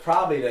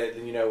Probably that,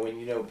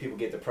 when people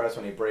get depressed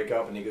when they break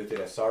up and they go through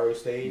that sorrow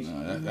stage.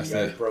 No, that's you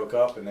guys broke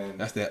up and then...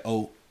 That's that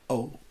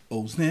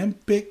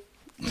Ozempic.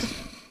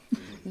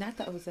 Not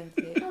the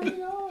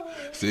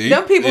Ozempic. See?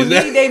 Them people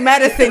need their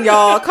medicine,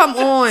 y'all. Come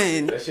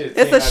on. It's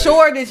a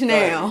shortage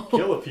now.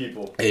 Killing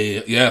people.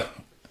 Yeah.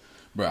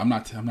 Bro, I'm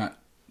not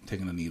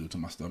taking a needle to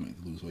my stomach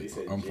to lose weight.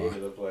 I'm fine. She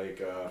look like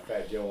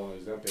Fat Joe on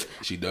Ozempic.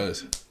 She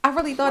does. I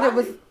really thought it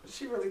was...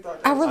 She really thought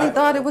I really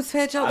thought it was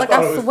Fat Joe. Like,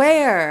 I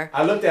swear.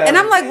 I looked at it. And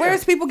I'm like,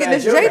 where's people getting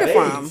this Jada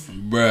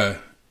from? Bruh.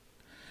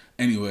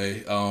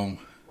 Anyway, my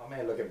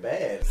man looking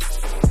bad.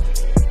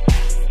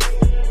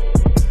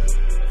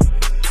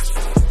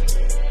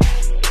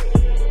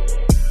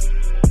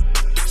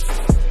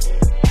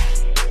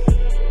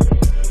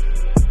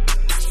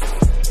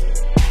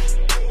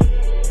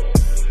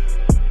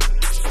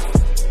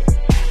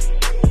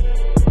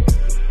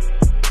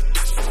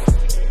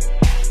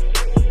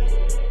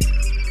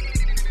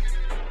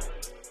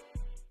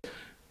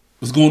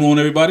 what's going on,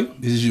 everybody?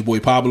 This is your boy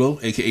Pablo,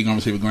 aka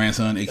Grandma's favorite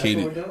grandson, aka.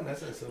 That's what we're doing.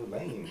 That's so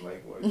lame.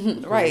 Like,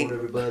 what? Right. On,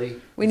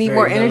 everybody. We need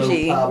more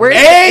energy.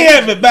 Hey,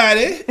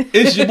 everybody!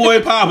 It's your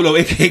boy Pablo,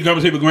 aka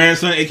Grandma's favorite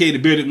grandson, aka the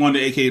bearded wonder,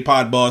 aka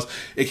Pod Boss,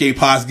 aka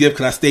Pod's gift.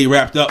 Because I stay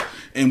wrapped up,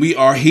 and we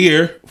are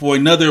here for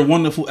another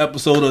wonderful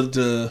episode of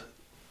the.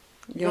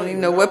 You don't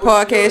even know what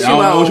podcast you I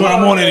don't know which on. one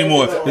I'm on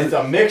anymore. It's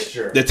a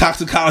mixture. The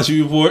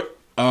Toxicology Report.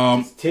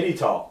 It's titty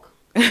talk.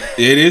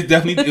 It is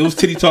definitely. It was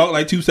titty talk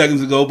like 2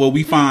 seconds ago, but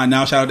we fine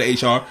now. Shout out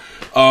to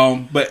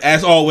HR. But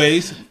as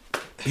always,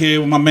 here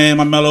with my man,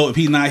 my mellow. If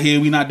he's not here,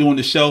 we not doing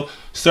the show.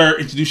 Sir,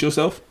 introduce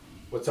yourself.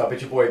 What's up?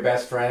 It's your boy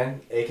Best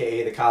Friend,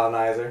 aka the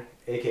Colonizer,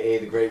 aka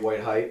the Great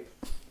White Hype,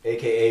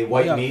 aka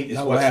White Meat. Is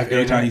what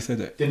every time he said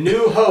that. The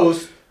new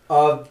host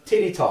of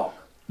Titty Talk.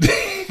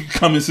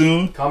 Coming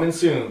soon. Coming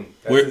soon.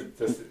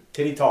 That's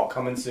Titty Talk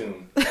coming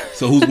soon.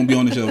 So who's gonna be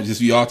on the show? Just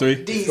y'all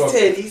three? These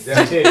titties.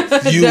 Them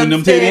titties. You and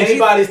them titties.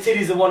 Anybody's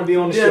titties that want to be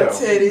on the show.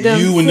 Titties.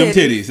 You and them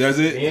titties. That's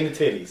it. Me and the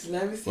titties.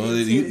 Let me see Well,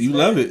 the you titties,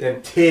 love it.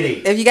 Them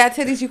titties. If you got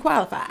titties, you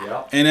qualify.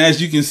 Yep. And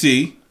as you can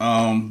see,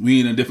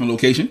 we in a different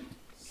location.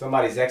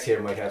 Somebody's ex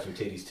here might have some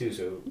titties too,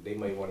 so they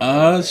might want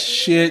to.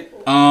 Shit.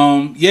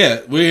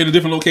 Yeah, we're in a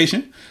different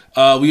location.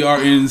 We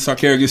are in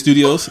Sarcaragan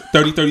Studios,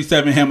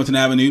 3037 Hamilton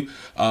Avenue.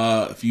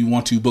 If you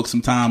want to book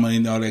some time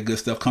and all that good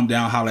stuff, come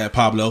down, holler at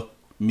Pablo,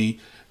 me,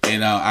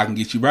 and I can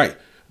get you right.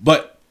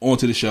 But on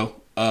to the show.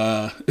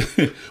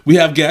 We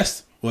have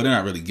guests. Well, they're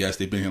not really guests.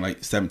 They've been here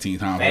like 17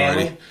 times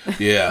Family?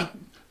 already. Yeah.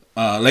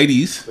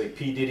 Ladies. Like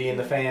P. Diddy and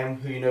the fam,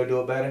 who you know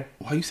do it better.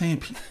 Why are you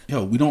saying P?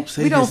 Yo, we don't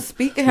say We don't his-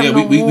 speak to him Yeah,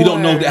 no we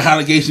don't know more. if the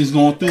allegation's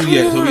going through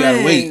yet, so we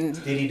gotta wait.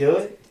 Did he do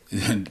it?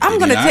 I'm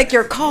going to take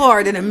your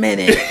card in a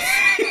minute.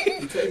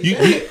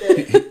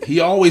 He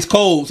always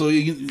cold, so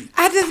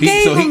I just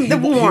gave him the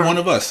warm. He one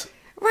of us.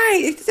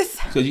 Right. It's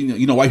just... Because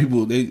you know white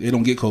people they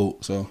don't get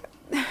cold, so.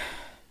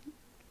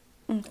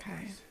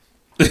 Okay.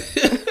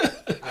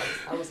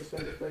 I was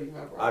offended for you,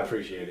 my brother. I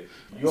appreciate it.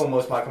 You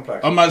almost my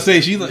complexion. I'm about to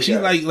say she's like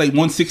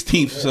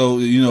 1/16th, so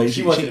you know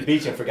she went to the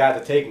beach and forgot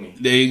to take me.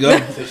 There you go.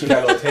 So she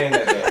got a little tan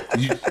that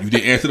day. You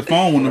didn't answer the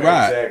phone on the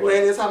ride. Exactly.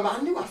 Well, this time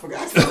I knew I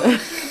forgot something.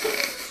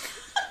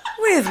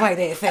 Where's white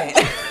ass at?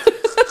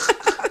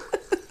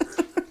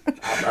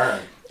 I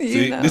burned.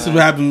 See, this is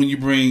what happens when you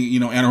bring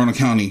Anne Arundel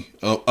County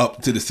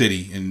up to the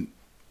city and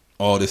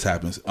all this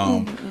happens.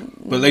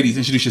 But ladies,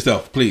 introduce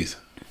yourself, please.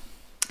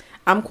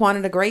 I'm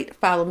Quanna the Great.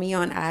 Follow me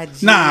on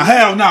IG. Nah,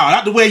 hell no,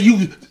 not the way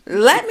you.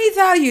 Let me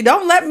tell you.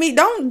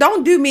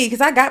 Don't do me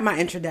because I got my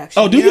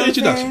introduction. Oh, do You know your what I'm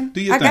introduction. saying?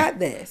 Do your I thing. got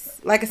this.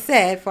 Like I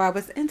said, before I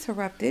was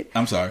interrupted.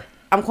 I'm sorry.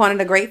 I'm Quanna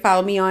the Great.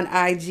 Follow me on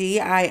IG.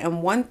 I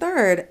am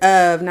 1/3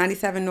 of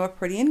 97 North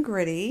Pretty and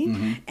Gritty.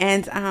 Mm-hmm.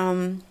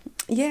 And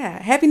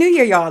yeah, Happy New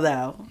Year, y'all.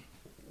 Though.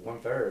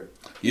 1/3.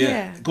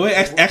 Yeah. Go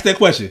ahead, ask that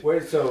question.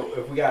 Wait, so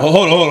if we got. Oh,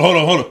 hold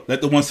on.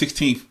 Let the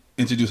 1/16th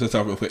introduce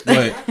herself real quick. Go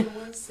ahead. Not the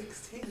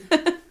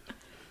 116.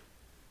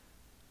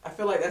 I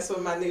feel like that's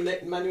what my new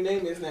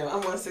name is now.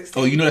 I'm 116.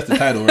 Oh, you know that's the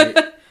title, right?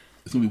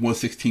 It's gonna be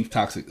 1/16th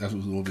Toxic. That's what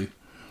it's gonna be.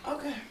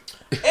 Okay.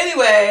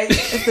 Anyway,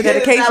 It's the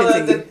dedication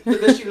to you.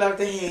 The you love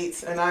to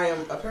hate, and I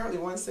am apparently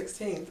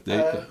 1/16th There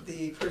you of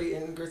the Pretty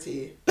and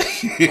Gritty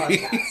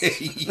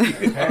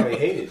podcast. Apparently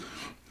hated.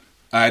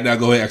 All right, now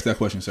go ahead, ask that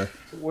question, sir.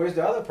 Where's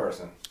the other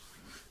person?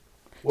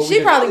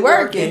 She probably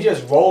working. He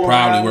just roll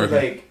Probably around working.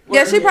 like.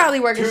 Yeah, she probably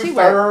working. She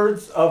work.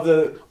 2/3 of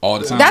the. All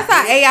the time. That's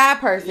our AI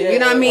person. You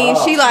know what I mean?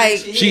 Oh. She like.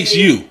 She's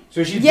you.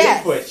 So she's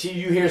Yes. Bigfoot.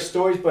 You hear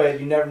stories,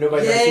 but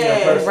nobody's ever seen her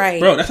in person.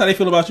 Right. Bro, that's how they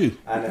feel about you.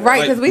 I know.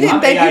 Right, because we Like, didn't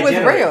I'm think he AI was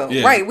generated. real.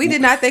 Yeah. Right, we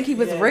did not think he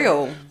was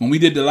real. When we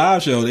did the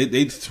live show,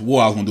 they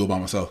swore I was gonna do it by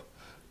myself.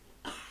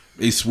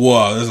 They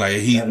swore. It was like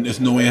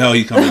there's no way in hell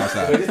he coming But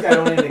outside. this guy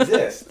don't even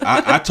exist.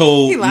 I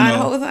told He lied the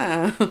whole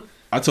time.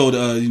 I told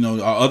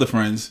our other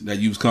friends that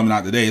you was coming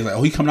out today. It's like,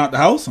 oh, he coming out the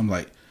house? I'm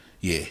like,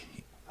 yeah,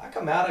 I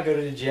come out. I go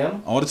to the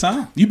gym. all the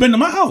time. You been to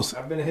my house?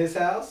 I've been to his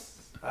house.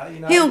 He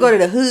don't go to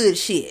the hood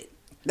shit.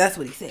 That's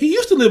what he said. He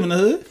used to live in the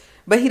hood.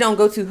 But he don't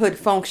go to hood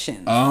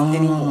functions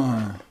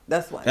anymore.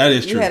 That's why. That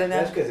is You true. had That's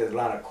enough. because there's a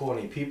lot of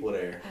corny people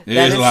there.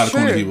 There's is a lot of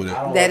corny true. people I there.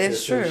 don't That like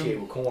is to associate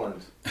true. with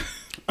corns.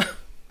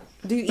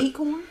 Do you eat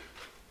corn?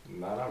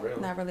 No, not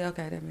really. Not really.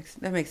 Okay,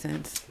 that makes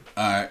sense.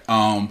 All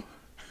right.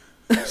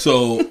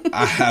 So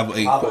I have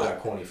Probably got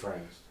corny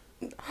friends.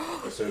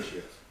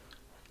 Associates.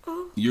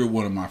 You're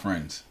one of my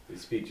friends. They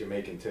speak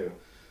Jamaican too.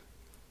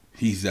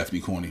 He's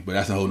definitely corny, but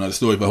that's a whole nother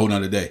story for a whole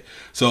nother day.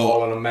 So,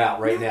 Calling them out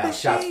right now.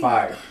 Shots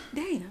fired.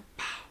 Damn.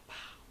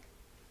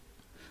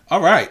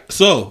 all right.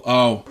 So,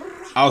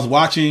 I was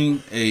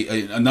watching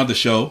another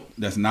show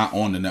that's not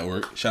on the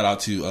network. Shout out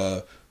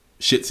to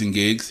Shits and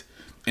Gigs,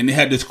 and they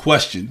had this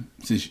question.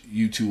 Since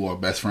you two are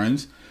best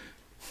friends,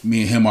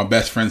 me and him are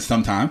best friends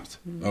sometimes.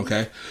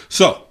 Okay,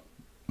 so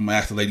I'm gonna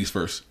ask the ladies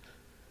first.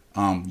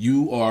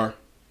 You are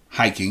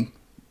hiking.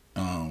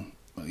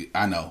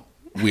 I know,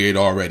 weird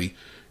already.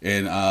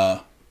 And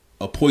a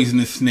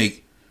poisonous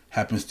snake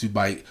happens to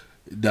bite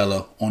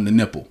Della on the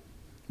nipple,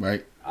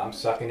 right? I'm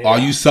sucking it Are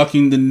out. you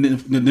sucking the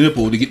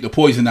nipple to get the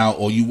poison out,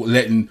 or you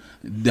letting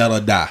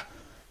Della die?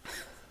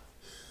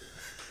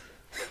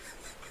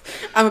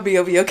 I'm gonna be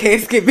over your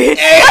casket, bitch.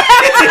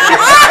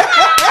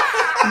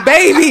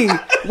 Baby,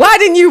 why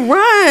didn't you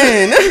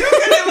run?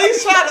 At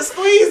least try to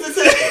squeeze the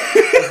tip.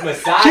 It's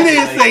massaging, She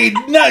didn't say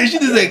nothing. She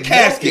just said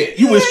casket.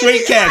 You went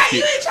straight You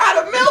casket. ain't try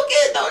to milk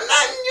it, no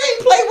nothing. You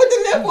ain't play with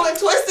the nipple and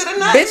twist it or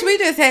nothing. Bitch, we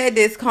just had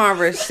this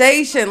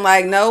conversation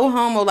like no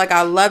homo, like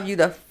I love you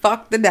to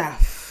fuck the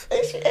death.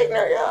 Ain't she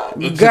ignorant,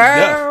 y'all?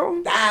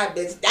 Girl. Die,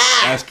 bitch, die.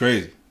 That's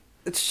crazy.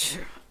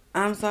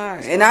 I'm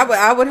sorry. And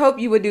I would hope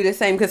you would do the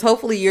same because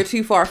hopefully you're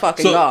too far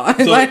fucking So, gone.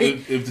 so Like,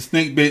 if the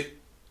snake bit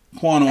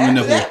Quanna on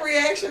the After nipple, that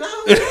reaction,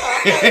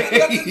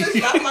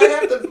 I might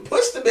have to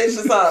push the bitch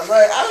or something.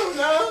 Like, I don't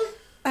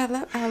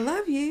know. I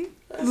love you.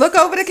 Look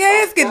over the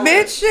casket,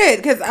 bitch. Shit,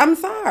 because I'm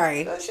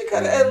sorry. She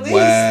could have at least,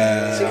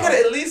 Wow. she could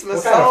have at least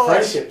What kind of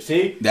massaged. friendship?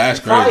 See? That's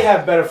You probably crazy.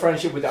 have better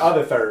friendship with the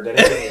other third than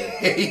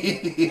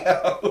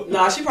it.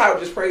 Nah, she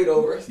probably just prayed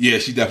over us. yeah,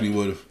 she definitely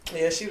would have.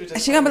 Yeah, she was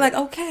just. She gonna be like, She'd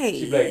okay.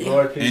 be like,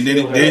 Lord, please And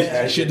heal her.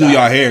 then As she you do die.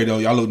 y'all hair though.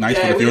 Y'all look nice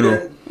Yeah, for the we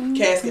funeral. been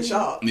casket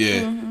shop.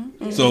 Yeah.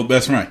 So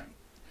best friend,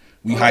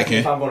 we hiking.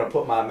 If I'm going to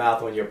put my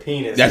mouth on your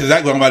penis. That's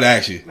exactly what I'm about to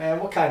ask you. Man,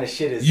 what kind of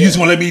shit is You just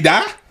that? want to let me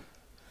die?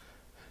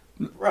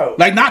 Bro.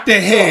 Like not the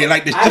head,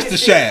 like I just can the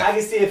see- I shaft.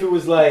 can see if it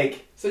was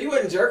like, So you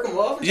wouldn't jerk him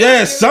off?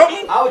 Yeah,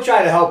 something. I would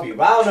try to help you,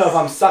 but I don't know if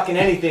I'm sucking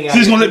anything out. She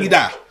just of gonna you. let me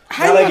die.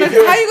 How Now, you like, gonna if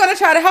you're- how you gonna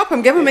try to help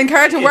him? Give him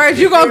encouraging If- words. if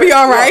You gonna be you're-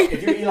 all right.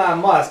 If you're Elon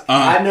Musk,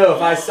 I know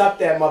if I suck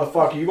that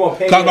motherfucker, you're gonna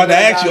pay. Cause I was me about to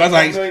ask you. I was $1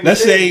 million like,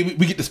 let's say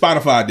we get the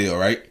Spotify deal,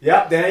 right?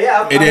 Yep. Then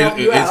yeah. And then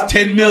it's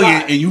 10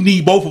 million, and you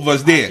need both of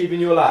us there. keeping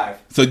you alive.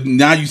 So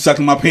now you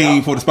sucking my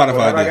pain for the Spotify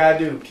Whatever I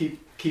deal. gotta do,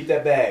 keep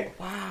that bag.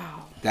 Wow.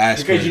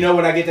 That's Because crazy. you know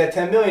when I get that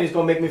 10 million, it's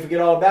gonna make me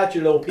forget all about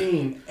your little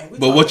peen.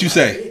 But what you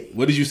say?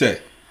 What did you say?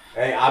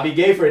 Hey, I'll be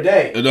gay for a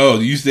day. No,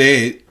 you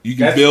said you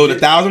can That's- build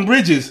 1,000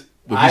 bridges,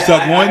 but you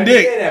suck I one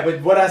dick. Say that, but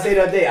what I say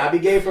that day, I'll be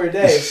gay for a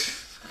day.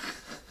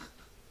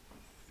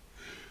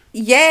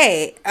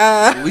 Yeah.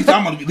 At least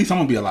I'm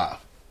gonna be alive.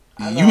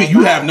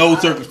 You have no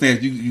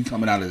circumstance. You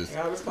coming out of this.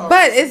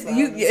 But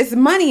it's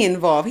money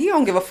involved. He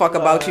don't give a fuck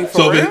about you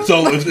for real.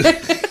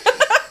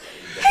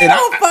 And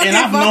don't fucking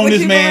I've fuck known with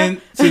this you,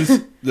 man since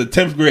the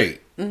 10th grade,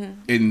 Mm-hmm.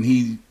 and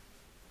he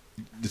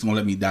just gonna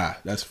let me die.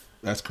 That's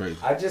crazy.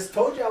 I just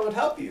told you I would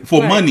help you.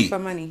 For Right, money, for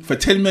money. for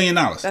 $10 million.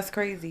 That's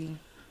crazy.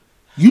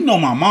 You know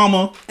my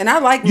mama. And I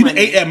like You done money.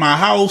 ate at my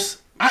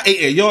house. I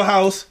ate at your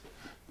house.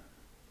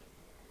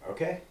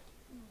 Okay.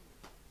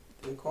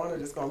 The corner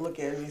just gonna look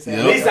at me and say, Yep.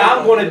 At least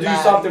I'm gonna do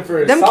something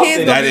for Them something.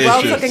 kids That gonna be is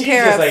well true. taken She's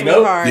care just of, like, nope.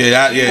 sweetheart.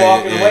 She's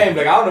walking away and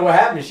be like, I don't know what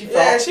happened. She Yeah,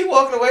 felt. she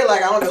walking away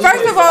like I don't know.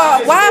 First of all,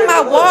 just why am where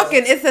I it was.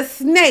 walking? It's a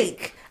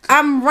snake.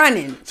 I'm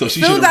running. So as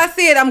she soon as should've- I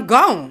see it, I'm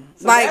gone.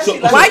 Like, So-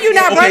 why you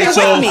not okay, running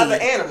so- with Other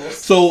me? animals.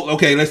 So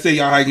okay, let's say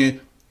y'all hiking.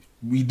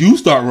 We do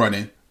start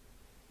running.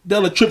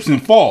 Della trips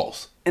and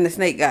falls. And the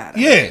snake got her.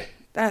 Yeah.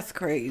 That's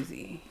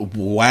crazy. She's like,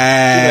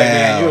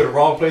 man, you were Wow. the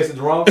wrong place at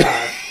the wrong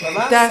time. But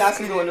my That's- got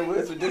to go in the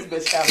woods with this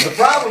bitch. The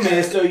problem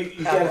is, so you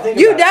gotta think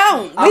You about it.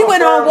 don't. I'm We a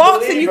went on firm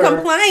walks and you believer-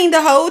 complained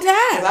the whole Because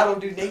I time. don't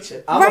do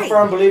nature. I'm Right. a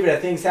firm believer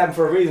that things happen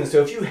for a reason.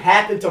 So if you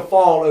happen to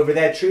fall over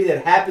that tree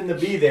that happened to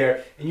be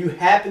there and you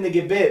happen to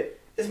get bit,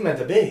 it's meant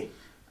to be.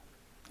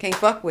 Can't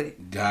fuck with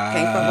it. God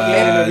Can't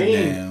fuck with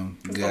damn.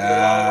 It's gonna be a long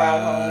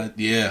ride God.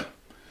 Yeah.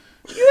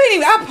 You ain't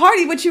even. I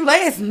partied with you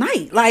last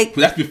night. Like,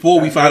 But that's before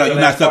we found out you're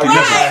not sucking Right,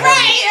 nipples.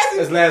 Right,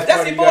 This last that's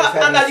party you before guys I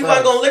had found with out you weren't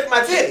friends. gonna lick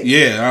my titty.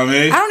 Yeah, I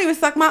mean. I don't even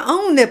suck my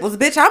own nipples,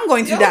 bitch. I'm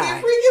going to You don't die.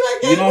 get freaky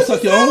like that. You don't What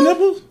suck the your own fuck?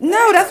 nipples?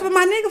 No, that's what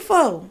my nigga for.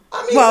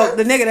 I mean, Well,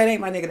 the that's- nigga that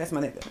ain't my nigga, that's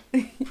my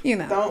nigga. You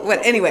know. Don't- But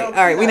don't- anyway, don't-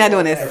 all right, we're not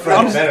doing this. Friends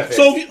I'm- with benefits.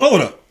 So,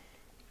 hold up.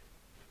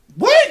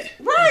 What?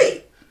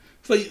 Right.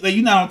 So, like,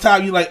 you're not on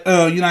top, you like,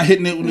 you're not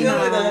hitting it with No,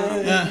 the.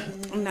 no, Yeah.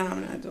 No,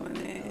 I'm not doing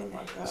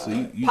that. So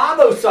you,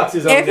 Pablo sucks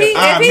his own If he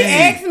nipple. I mean,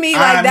 asked me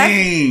like I that,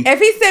 mean, if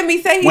he sent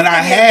me say he when sent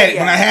I me a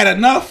had video.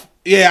 enough,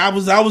 yeah, I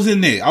was in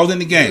there. I was in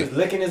the He was game.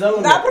 licking his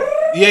own nipple.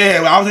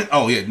 Yeah, I was in.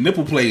 Oh yeah,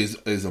 nipple play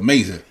is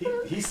amazing.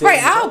 He said Right,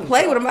 his I'll own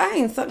play stuff. with him. I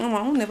ain't sucking my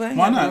own nipple. I ain't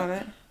Why doing not? all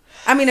that.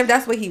 I mean, if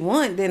that's what he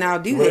want, then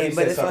I'll do that.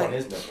 But it's suck like on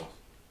his nipple.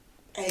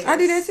 I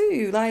do that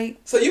too. Like,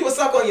 so you would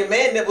suck on your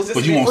man nipples just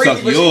But to you be won't freaky,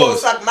 suck but you yours. won't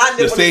suck my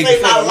nipple to same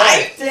save my thing.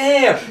 life.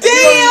 Damn.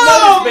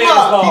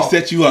 He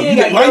set you up. Why you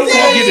gonna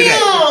get to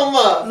that?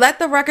 let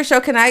the record show.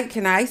 Can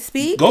I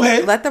speak? Go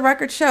ahead. Let the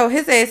record show.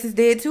 His ass is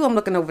dead too. I'm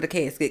looking over the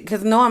casket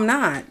because no, I'm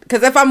not.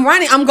 Because if I'm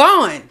running, I'm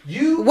gone.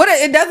 What?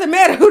 It doesn't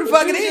matter who the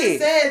fuck it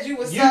is. Said you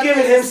was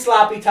giving him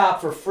sloppy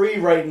top for free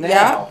right now.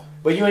 Yep.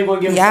 But you ain't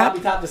gonna give him sloppy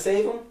top to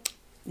save him?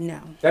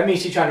 No. That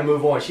means she's trying to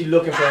move on. She's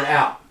looking for an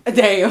out.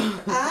 Damn.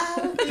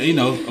 You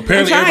know,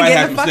 apparently everybody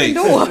has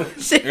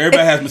mistakes.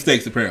 Everybody has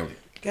mistakes, apparently.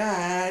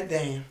 God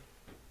damn.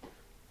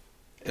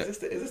 Is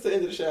this the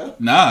end of the show?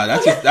 Nah,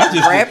 that's just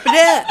wrap it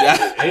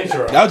up.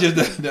 Intro. That was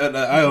just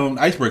the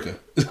icebreaker.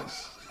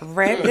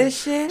 Wrap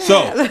this shit.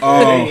 So, they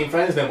ain't even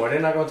friends no more. They're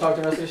not gonna talk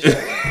to us this shit.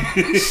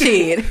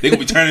 Shit. They gonna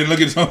be turning and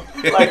looking at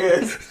something Like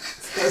this.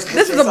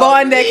 This is a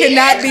bond that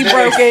cannot be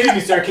broken. Excuse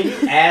me, sir. Can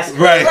you ask?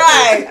 Right.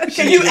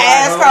 Can you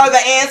ask her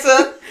the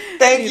answer?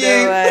 Thank you.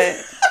 Know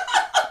what?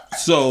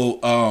 So,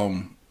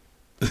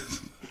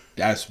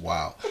 that's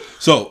wild.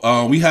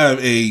 So, we have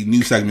a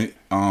new segment.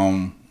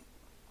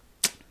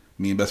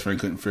 Me and best friend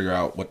couldn't figure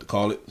out what to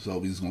call it, so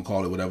we just gonna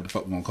call it whatever the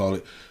fuck we gonna call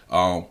it.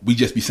 We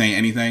just be saying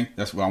anything.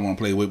 That's what I want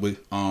to play with.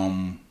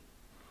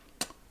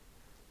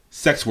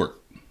 Sex work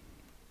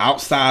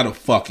outside of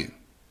fucking,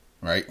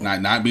 right?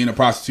 Not being a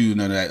prostitute,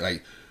 none of that.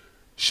 Like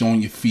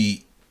showing your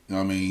feet. You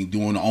know what I mean?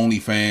 Doing the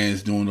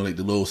OnlyFans, doing the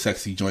little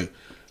sexy joint.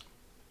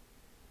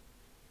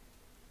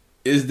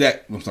 Is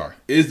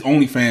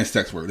OnlyFans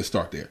sex work? Let's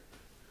start there.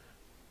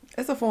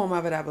 It's a form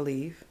of it, I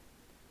believe.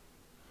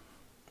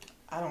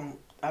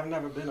 I've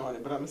never been on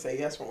it, but I'm gonna say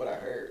yes from what I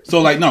heard.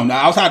 So no,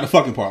 outside the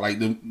fucking part,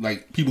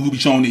 like people who be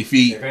showing their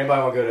feet. If anybody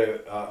want to go to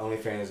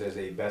OnlyFans, there's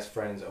a best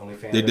friends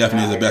OnlyFans. There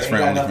definitely is a best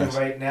friend OnlyFans. OnlyFans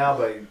Right now,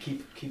 but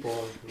keep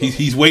on.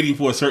 He's waiting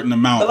for a certain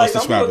amount But of some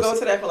subscribers. people go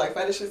to that for like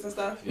fetishes and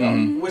stuff,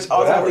 Mm-hmm. which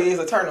ultimately is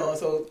a turn on.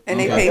 So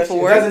they pay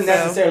for it. It Doesn't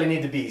necessarily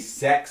need to be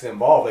sex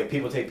involved. Like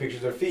people take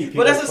pictures of their feet.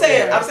 But that's what I'm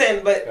saying. I'm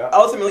saying, but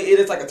ultimately it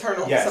is like a turn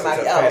on for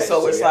somebody else. Fetish,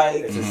 so it's like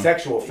it's a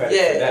sexual fetish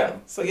for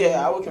them. So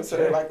yeah, I would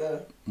consider it like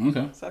a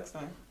sex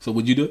thing. So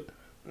would you do it?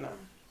 No.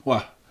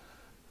 Why?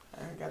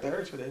 I ain't got the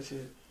urge for that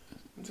shit.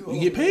 You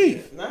get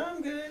paid. No,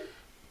 I'm good.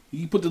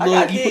 You put the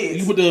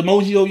you put the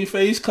emoji over your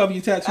face, cover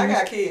your tattoos. I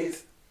got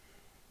kids.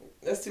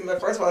 That's too much.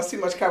 First of all, it's too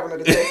much covering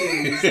of the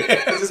tattoos.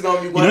 It's just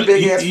gonna be one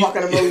big ass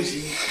fucking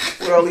emoji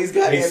with all these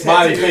goddamn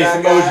smiley face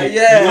emoji.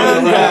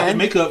 Yeah. You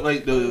make up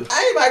like the.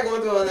 I ain't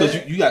going through all that.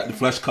 Because you got the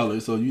flesh color,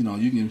 so you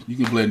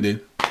can blend in.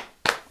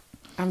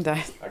 I'm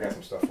done. I got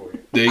some stuff for you.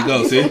 There you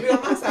go. See. Be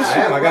on my side.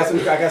 I am. I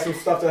got some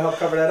stuff to help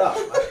cover that up.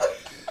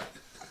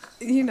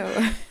 You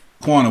know.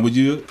 Quanna,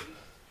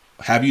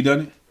 have you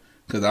done it?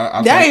 Because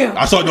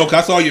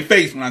I saw your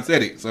face when I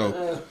said it.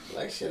 So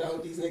like shit, I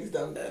hope these niggas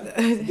don't know.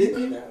 Did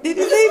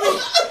you see me?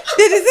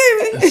 Did you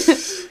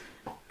see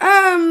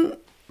me?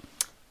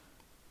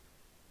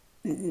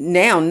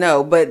 Now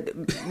no, but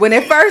when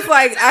it first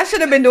I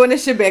should have been doing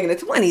this shit back in the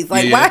 20s.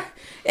 Why?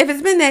 If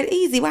it's been that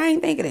easy, why I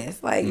ain't think of this?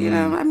 You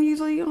know, I'm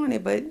usually on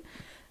it, but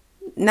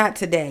not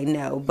today.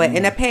 No, but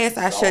in the past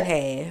I should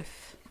have.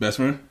 Best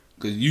friend.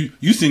 Because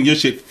you send your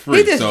shit free.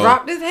 He just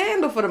dropped his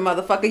handle for the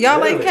motherfucker.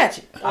 Y'all ain't catch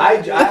it.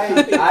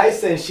 I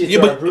send shit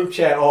to our group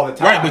chat all the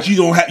time. Right, but you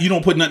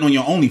don't put nothing on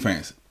your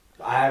OnlyFans.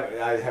 I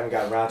haven't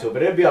gotten around to it,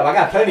 but it'll be up. I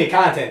got plenty of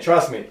content.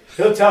 Trust me.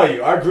 He'll tell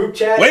you. Our group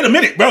chat. Wait a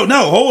minute, bro.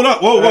 No, hold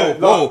up.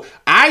 Whoa.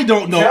 I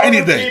don't know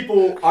anything.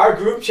 People, our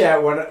group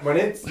chat when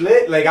it's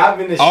lit, like I'm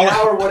in the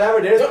shower,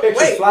 whatever. There's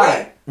pictures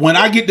flying. When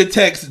I get the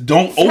text,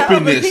 don't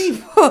open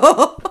this.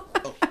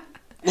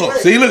 Look,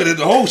 see, look at it.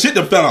 The whole shit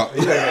done fell out.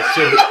 He's like that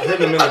shit hit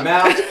him in the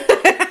mouth.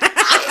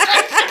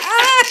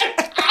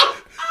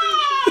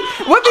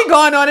 What be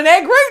going on in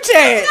that group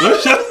chat?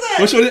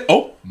 What's your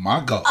oh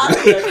my God.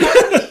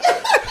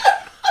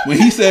 When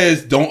he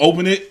says don't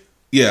open it,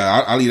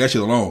 I'll leave that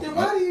shit alone. Then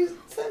why do you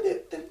send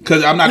it?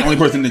 Because I'm not the only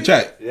person in the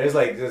chat. There's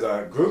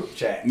a group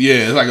chat.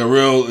 Yeah, it's like a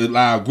real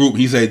live group.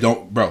 He said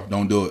don't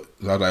do it.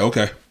 So I was like,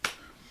 okay.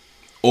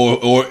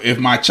 Or if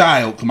my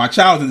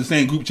child's in the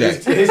same group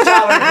chat. His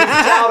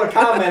child will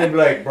comment and be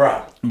like,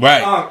 bro.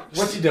 Right.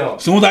 What you doing?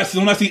 Soon as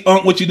I see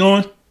what you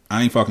doing,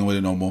 I ain't fucking with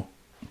it no more.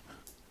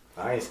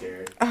 I ain't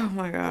scared. Oh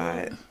my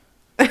God.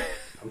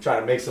 I'm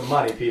trying to make some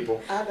money,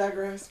 people. I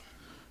digress.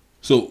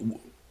 So,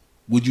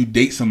 would you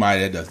date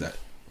somebody that does that?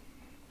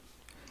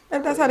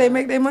 If that's how they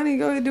make their money,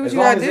 go ahead and do what as you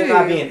gotta do. As long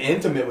as they're not being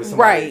intimate with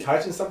somebody, right.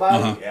 Touching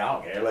somebody, yeah, I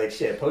don't care. Like,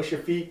 shit, post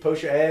your feet,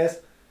 post your ass.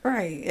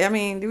 Right. I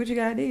mean, do what you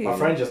gotta do. My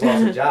friend just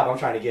lost her job. I'm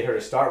trying to get her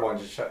to start one,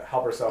 just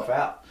help herself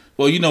out.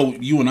 Well, you know,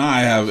 you and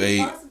I have a...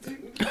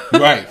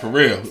 Right, for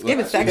real. Give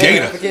it a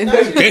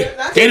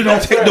Gator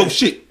don't take no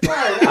shit.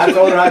 I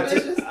told her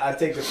I'd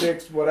take the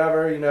pics,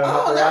 whatever,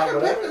 help her out,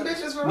 whatever.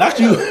 Not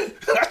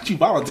you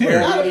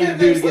volunteering. Whatever you need to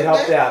do to get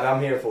helped out,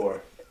 I'm here for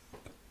it.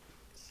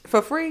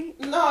 For free?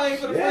 No, it ain't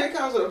for the free. It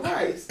comes with a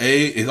price.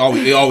 It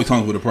always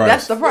comes with a price.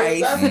 That's the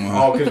price.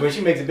 Oh, because when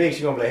she makes it big,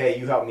 she's going to be like, hey,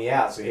 you helped me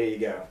out, so here you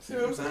go. See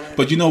what I'm saying?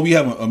 But we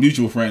have a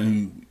mutual friend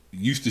who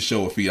used to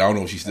show her feet. I don't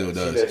know if she still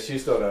does. She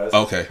still does.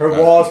 Okay. Her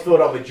wall's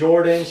filled up with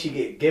Jordan. She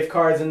get gift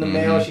cards in the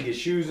mail. She get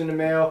shoes in the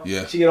mail.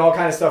 Yeah. She get all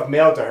kind of stuff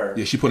mailed to her.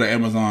 Yeah, she put an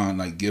Amazon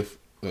gift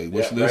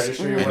wish list,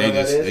 registry, and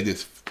they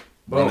just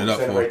boom, run it up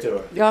send for right her. to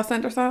her. Y'all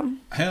sent her something?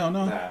 Hell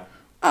no. Nah.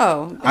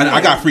 Oh,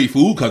 I got free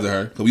food because of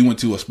her. Because we went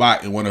to a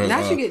spot and one of her.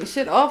 now she getting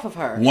shit off of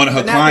her. One of her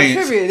but not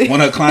clients. contributed. One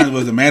of her clients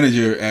was a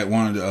manager at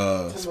one of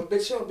the. That's my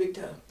bitch show, big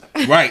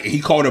time. Right, and he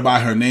called her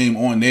by her name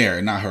on there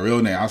and not her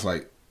real name. I was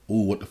like,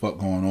 "Ooh, what the fuck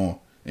going on?"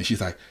 And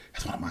she's like,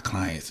 "That's one of my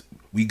clients.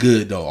 We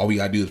good though. All we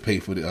gotta do is pay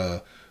for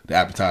the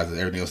appetizers.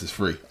 Everything else is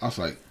free." I was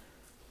like,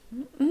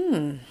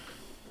 Quanna,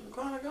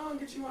 go on,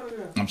 get you out of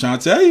there. "I'm trying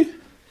to tell you."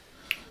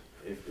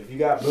 If you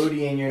got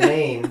booty in your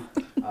name,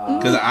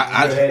 Because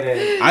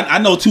I I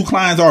know 2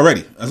 clients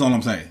already. That's all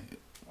I'm saying.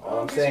 all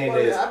I'm saying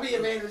is I'll be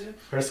your manager.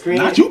 her screen.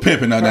 Not you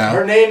pimping her now.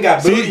 Her name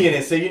got booty See? in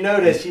it, so you know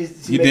that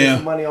she's You making damn-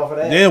 some money off of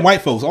that. Damn,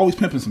 white folks always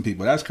pimping some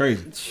people. That's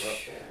crazy.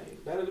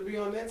 Better to be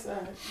on that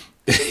side.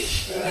 than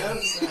the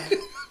other side.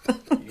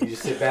 You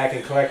just sit back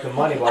and collect the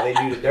money while they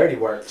do the dirty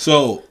work.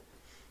 So,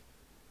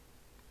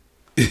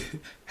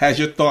 has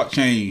your thought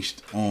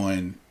changed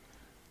on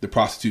the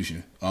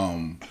prostitution?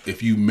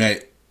 If you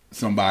met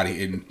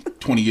somebody and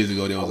 20 years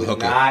ago there was a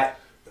hookup, Not.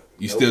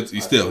 you Nope.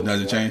 still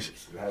doesn't change.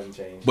 It hasn't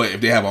changed. But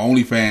if they have an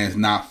OnlyFans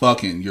not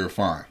fucking, you're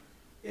fine.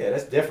 Yeah,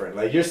 that's different.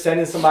 Like you're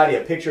sending somebody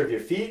a picture of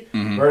your feet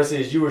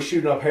versus you were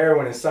shooting up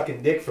heroin and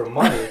sucking dick for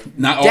money.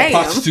 Not all Damn.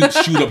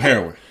 prostitutes shoot up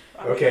heroin.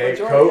 Okay,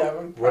 majority of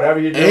them. coke, whatever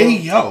you're doing. Hey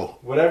yo,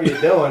 Whatever you're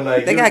doing,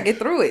 like They gotta get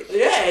through it.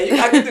 Yeah, you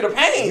gotta get through the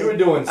pain. you were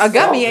doing A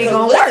gummy ain't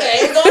something. gonna work.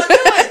 Liquor ain't gonna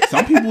do it.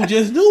 some people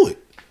just do it.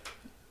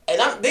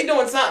 And they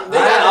doing something.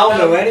 I don't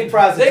know any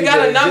prostitute They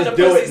gotta that numb just the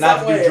do pussy it, not to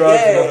somewhere. do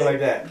drugs Yeah. or nothing like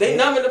that. They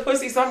numbing the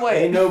pussy some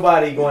way. Ain't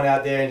nobody going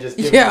out there and just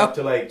giving Yeah. up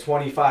to like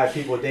 25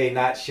 people a day,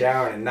 not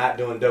showering and not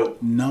doing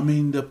dope.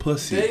 Numbing the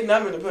pussy. They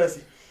numbing the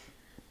pussy.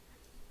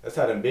 That's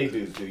how them big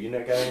dudes do. You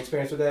never got any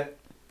experience with that?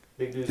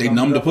 Big dudes. They numbing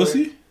numb the up with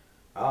pussy? it?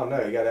 I don't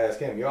know. You gotta ask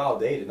him. You're all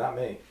dated, not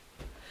me.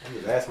 I'm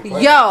just asking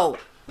questions. Yo.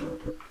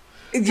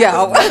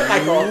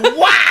 Michael.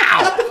 Wow.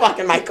 Cut the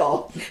fucking mic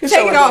off. Take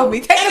it off me.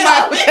 Take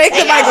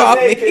the mic off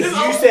me. Because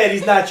you said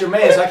he's not your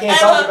man, so I can't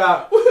talk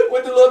about.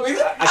 With the little piece.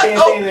 I can't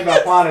say anything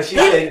about Quanna. She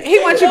said He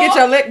wants you to get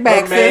your lick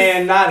back, her sis.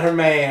 man, not her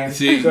man.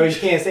 See. So you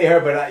can't say her,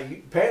 but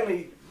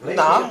apparently Nah.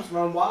 relationships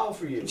run wild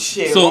for you.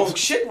 Shit, So-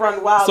 shit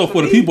run wild. So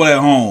for the me. people at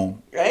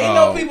home, Ain't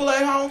no people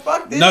at home.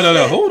 Fuck this. no,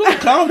 shit. hold on,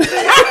 calm down.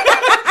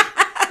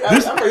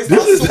 This- I'm ready to this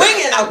start is-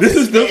 swinging out This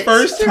is the bitch.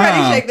 first She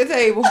ready to shake time the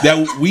table.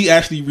 that we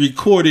actually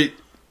recorded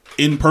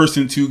in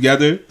person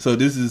together. So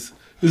this is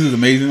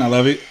amazing. I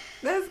love it.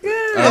 That's good.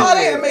 Oh, that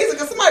ain't amazing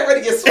because somebody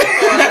ready to get swung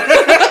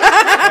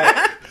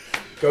on.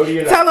 Go to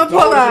your Tell left. her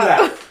pull Go to your up.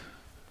 left.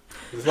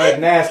 It's like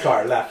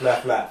NASCAR. Left,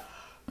 left, left.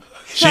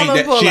 She ain't Tell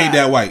her that, pull she ain't out.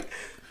 that white.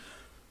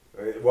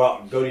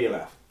 Well, go to your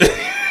left.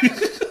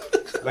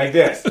 Like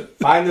this.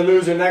 Find the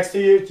loser next to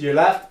your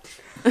left.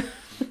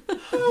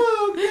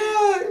 Oh,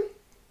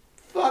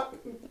 God. Fuck.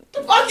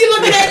 The fuck you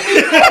looking at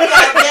me?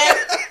 Goddamn.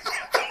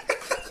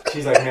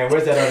 She's like, man,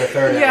 where's that other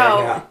third at Yo.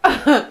 right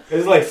now?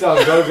 It's like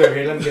selling drugs over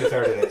here. Let me get a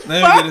third of it.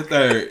 Let me get a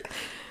third.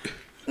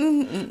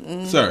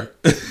 Sir.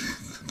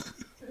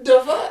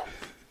 The fuck?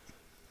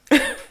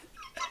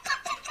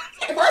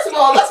 First of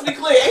all, let's be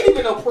clear. Ain't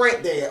even no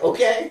print there,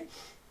 okay?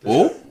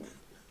 Whoa.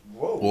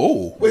 Whoa.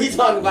 Whoa. What he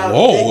talking about?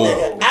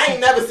 Whoa. I ain't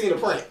never seen a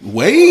print.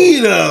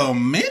 Wait a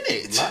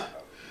minute.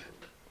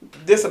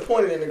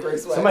 Disappointed in the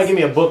Grace West. Somebody give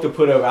me a book to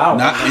put over. I don't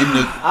Not know. in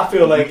the. I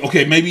feel like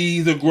Okay, maybe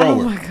he's a Oh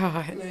grower. my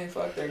God. Man,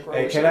 fuck that grower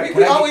Hey, shit. can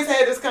We I- always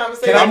had this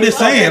conversation. I'm just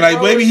Fuck saying, that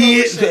like maybe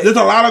there's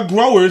a lot of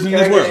growers in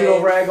can I this get you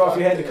world. a rag off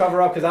your head to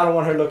cover up because I don't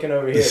want her looking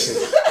over here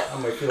because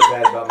I'm gonna feel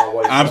bad about my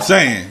wife. I'm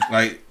saying,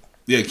 like,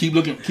 yeah, keep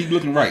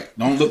looking right.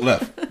 Don't look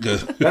left.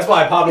 'Cause- That's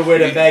why I probably wear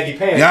them baggy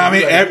pants. yeah, I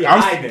mean, Like, you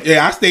hide it.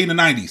 I stayed in the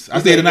 90s. I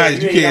stayed in the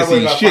 90s. You ain't can't gotta worry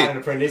see about shit. finding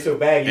the print. They so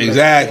baggy. you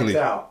Exactly.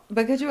 can't tell.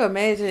 But could you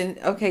imagine,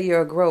 okay,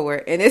 you're a grower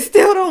and it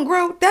still don't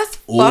grow? That's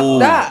Ooh.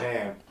 fucked up.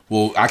 Damn.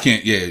 Well, I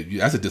can't. Yeah,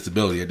 that's a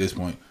disability at this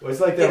point. Well,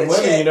 it's like Get them a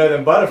women, check. you know,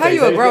 them butterface. How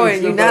you a grower and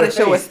Everything's you still not a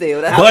shower butterface.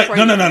 still? That's But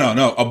crazy.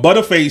 no. A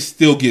butterface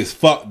still gets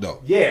fucked though.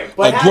 Yeah,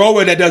 but A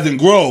grower that doesn't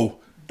grow.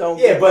 Don't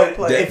Yeah, get but no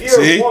play. if you're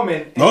See? a woman,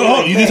 and No, you're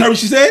like you just that- heard what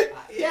she said.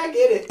 Yeah, I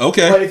get it.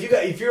 Okay. But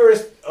if you're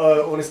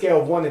on a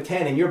scale of 1 to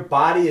 10 and your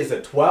body is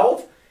a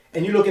 12,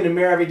 and you look in the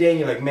mirror every day and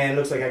you're like, man, it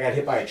looks like I got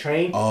hit by a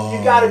train.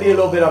 You got to be a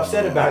little bit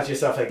upset about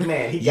yourself. Like,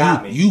 man, he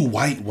got me. You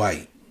white.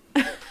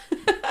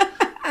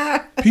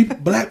 People,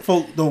 black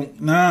folk don't.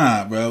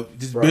 Nah, bro.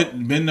 Just Bro.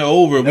 bend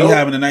over. Nope. We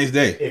having a nice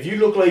day. If you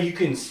look like you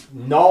can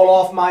gnaw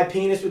off my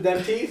penis with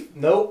them teeth,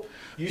 nope.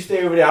 You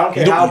stay over there. I don't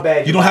care how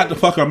bad You don't have to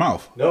fuck her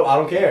mouth. Nope, I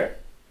don't care.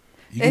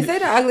 They say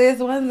the ugliest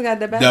ones got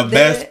the best. The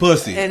best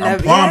pussy. I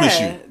promise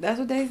you. That's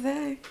what they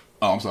say.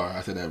 Oh, I'm sorry. I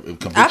said that.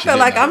 I feel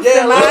like I'm Yeah,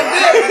 semi. a little bit.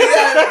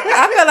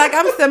 I feel like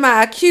I'm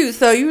semi acute.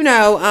 So you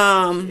know,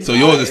 So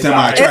yours is It's semi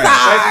alright. it's trash.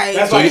 alright.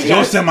 That's So why she yours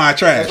got semi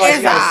trash. That's why she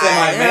It's got a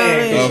alright.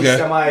 semi-man. Okay. She's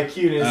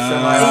semi-cute and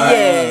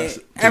Yeah, So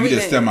you everything.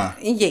 just semi.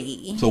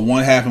 Yeah. So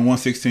 1/2 and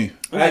 1/16.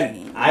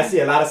 I see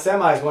a lot of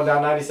semis going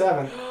down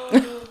 97.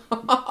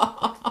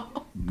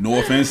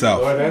 North and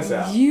south. North and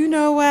south. You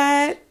know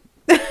what?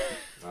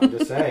 I'm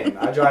just saying.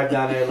 I drive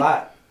down there a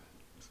lot.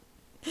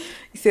 You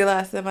see a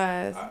lot of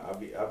semis.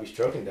 I'll be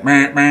stroking down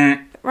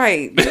there.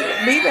 Right. Be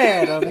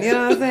bad on them. You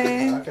know what I'm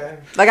saying? Okay.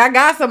 Like, I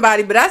got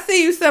somebody, but I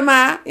see you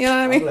semi. You know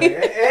what I mean? Like,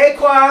 hey,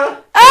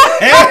 Quanna.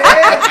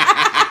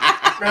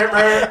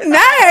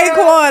 Nah, ain't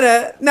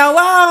Quanna. No,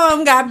 all of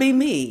them got to be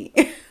me.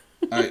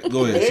 All right,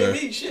 go ahead, Ain't sir.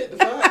 me shit. The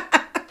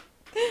fuck?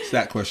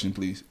 Stat question,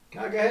 please.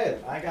 No, go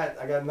ahead. I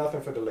got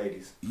nothing for the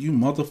ladies. You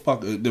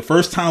motherfucker. The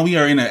first time we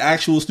are in an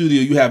actual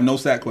studio, you have no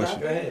stat No, question.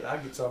 go ahead. I'll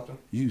get something.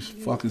 You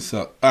fucking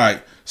suck. All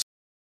right.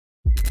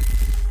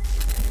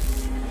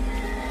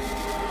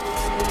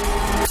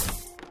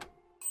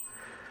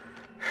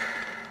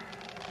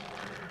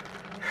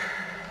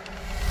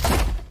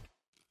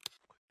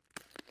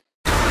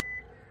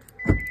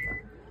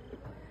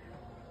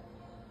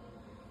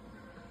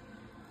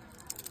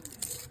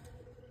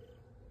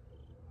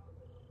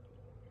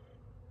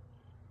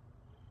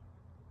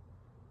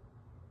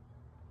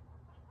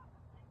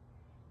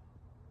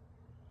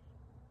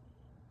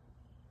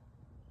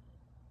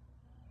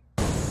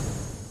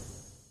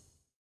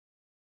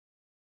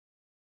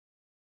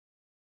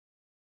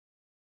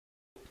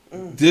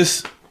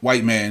 This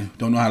white man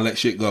don't know how to let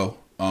shit go.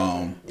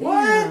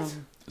 What?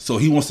 So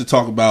he wants to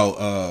talk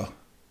about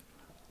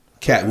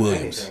Cat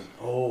Williams. Anything.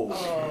 Oh,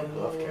 man,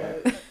 love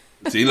Cat.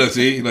 See, look,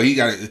 he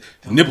got it.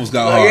 Nipples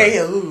got Oh, hard.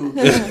 yeah, ooh.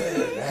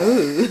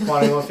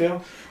 Quanna, you want to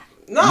feel?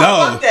 No,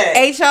 No. fuck that.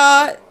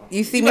 HR,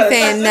 you see You me better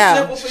saying touch no. this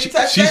nipple before you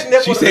touch that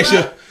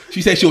nipple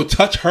She said she'll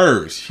touch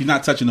hers. She's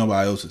not touching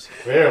nobody else's.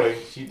 Clearly,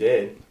 she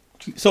did.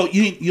 So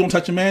you don't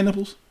touch your man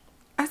nipples?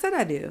 I said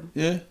I do.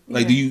 Yeah.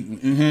 Like Yeah. do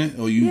you?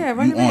 Or you? Yeah,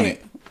 right you on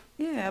it?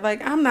 Yeah,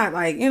 like I'm not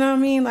like, you know what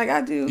I mean? Like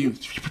I do. You,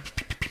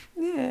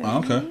 Yeah. oh,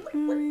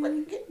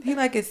 okay. He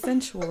like it's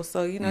sensual,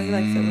 so you know he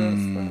likes it real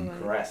slow.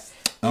 Like, Caress.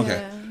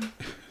 Okay. yeah,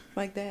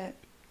 like that.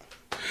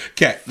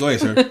 Cat, go ahead,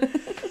 sir.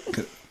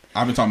 'Cause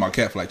I've been talking about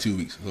Cat for like 2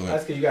 weeks. Go That's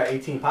ahead. because you got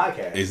 18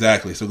 podcasts.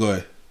 Exactly. So go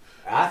ahead.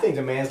 I think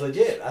the man's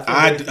legit.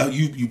 I think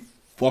You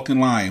fucking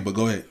lying, but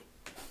go ahead.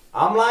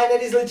 I'm lying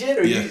that he's legit,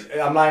 or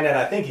Yeah. I'm lying that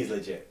I think he's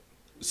legit.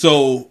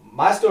 So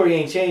My story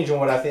ain't changed on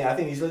what I think. I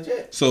think he's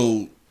legit.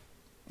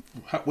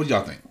 what do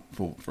y'all think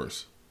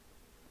first?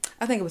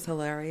 I think it was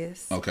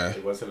hilarious. Okay.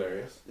 It was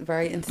hilarious.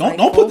 Very insightful.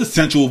 Don't put the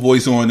sensual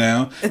voice on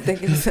now. I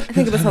think it was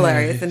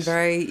hilarious and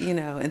very,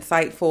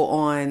 insightful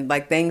on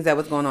like things that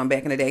was going on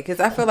back in the day. Because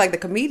I feel like the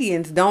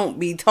comedians don't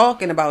be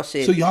talking about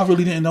shit. So y'all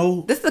really didn't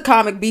know? This is the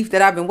comic beef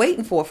that I've been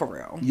waiting for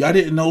real. Y'all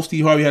didn't know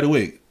Steve Harvey had a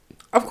wig?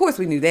 Of course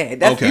we knew that.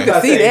 That's, Okay. You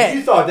could see that.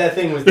 You thought that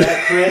thing was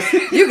that crisp.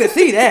 You could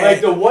see that.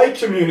 Like the white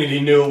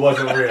community knew it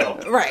wasn't real.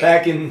 Right.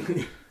 Back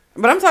in.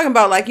 But I'm talking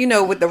about like,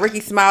 with the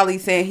Ricky Smiley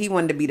saying he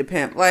wanted to be the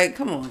pimp. Like,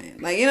 come on.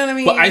 Like, you know what I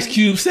mean? But Ice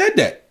Cube said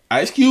that.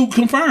 Ice Cube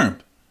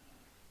confirmed.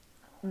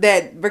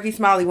 That Ricky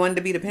Smiley wanted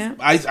to be the pimp?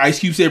 Ice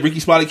Cube said Ricky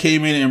Smiley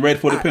came in and read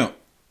for the pimp.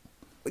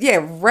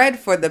 Yeah, read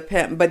for the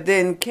pimp, but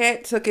then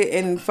Cat took it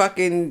and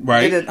fucking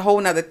did a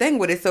whole nother thing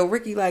with it. So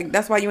Ricky, like,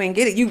 that's why you ain't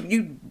get it.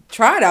 You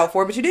tried out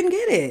for it, but you didn't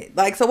get it.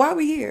 Like, so why are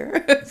we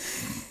here?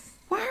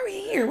 Why are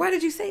we here? Why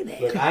did you say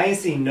that? Look, I ain't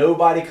seen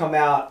nobody come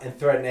out and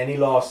threaten any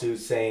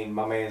lawsuits saying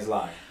my man's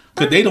lying.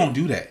 Because they don't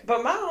do that.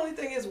 But my only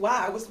thing is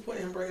why? What's the point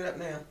of him bringing it up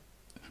now?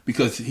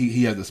 Because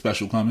he has a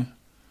special coming.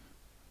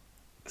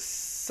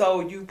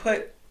 So you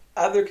put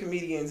other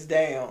comedians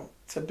down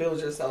to build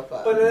yourself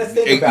up. But let's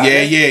think about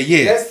it.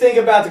 Yeah. Let's think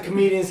about the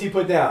comedians he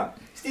put down.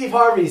 Steve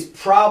Harvey's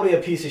probably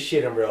a piece of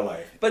shit in real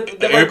life.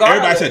 But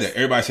everybody said that.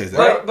 Everybody says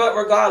that. But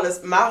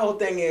regardless, my whole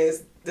thing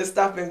is this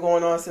stuff been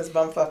going on since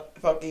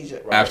Bumfuck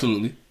Egypt. Right?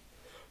 Absolutely.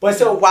 But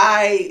so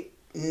why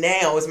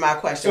now is my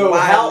question. So why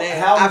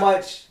how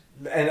much?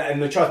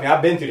 And trust me,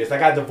 I've been through this. I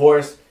got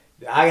divorced.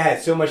 I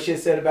had so much shit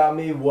said about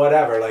me.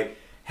 Whatever. Like,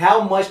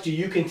 how much do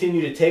you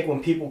continue to take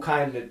when people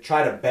kind of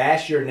try to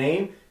bash your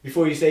name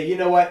before you say, you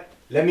know what?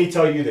 Let me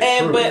tell you the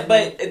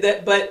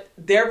truth. But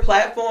their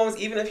platforms,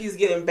 even if he's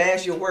getting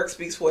bashed, your work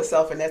speaks for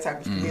itself in that type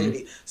of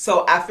community.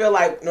 So I feel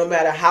like no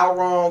matter how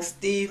wrong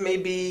Steve may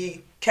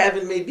be,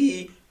 Kevin may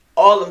be,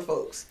 all them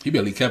folks. He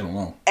better leave Kevin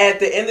alone. At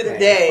the end of the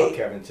day, fuck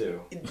Kevin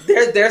too.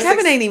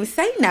 Kevin ain't even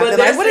saying nothing. But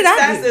their what did I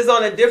do? success is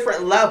on a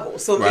different level.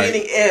 So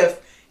meaning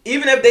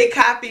even if they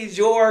copied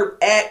your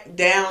act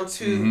down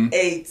to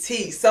a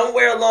T,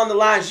 somewhere along the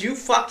lines you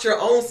fucked your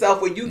own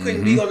self where you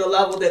couldn't be on the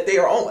level that they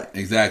are on.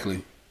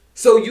 Exactly.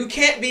 So you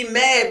can't be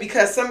mad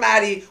because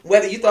somebody,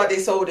 whether you thought they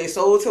sold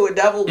to a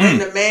devil, went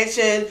in the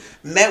mansion,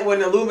 met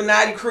with an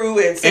Illuminati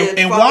crew, and said,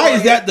 and why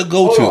is that the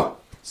go-to?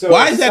 So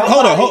why is that?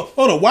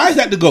 Hold on. Why is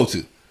that the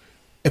go-to?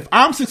 If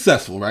I'm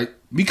successful, right,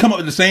 we come up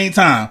at the same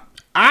time,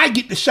 I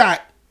get the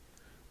shot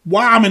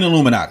while I'm in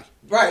Illuminati.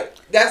 Right.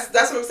 That's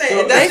what I'm saying.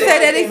 So they say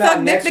that they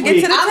sucked dick to get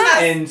to the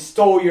top. And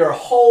stole your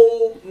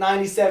whole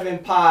 97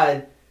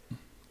 pod,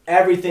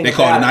 everything. They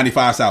call it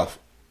 95 South.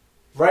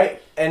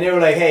 Right? And they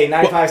were like, hey,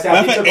 95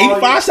 South.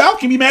 85 South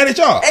can be mad at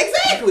y'all.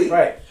 Exactly.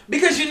 Right.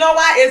 Because you know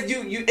why? Is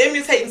you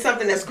imitating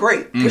something that's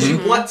great because you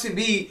want to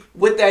be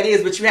what that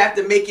is, but you have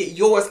to make it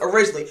yours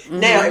originally.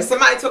 Now, if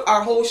somebody took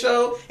our whole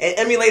show and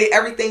emulated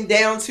everything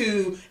down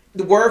to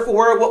the word for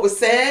word what was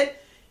said,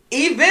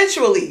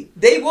 eventually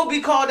they will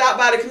be called out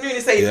by the community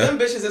and say them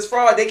bitches is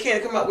fraud. They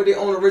can't come up with their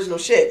own original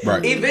shit.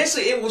 Right.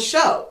 Eventually, it will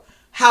show.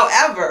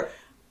 However,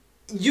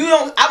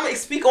 I'm going to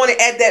speak on it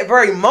at that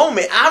very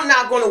moment. I'm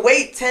not going to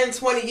wait 10,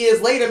 20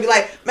 years later and be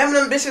like, remember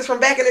them bitches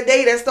from back in the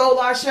day that stole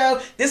our show?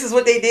 This is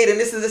what they did and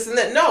this is this and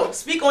that. No,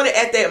 speak on it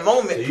at that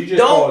moment. So you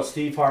just called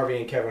Steve Harvey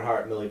and Kevin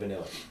Hart Milli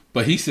Vanilli.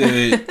 But he said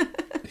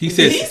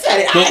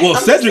it. Well,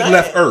 Cedric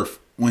left Earth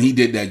when he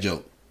did that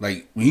joke.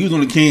 Like, when he was on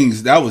the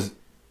Kings, it was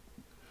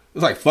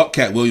like, fuck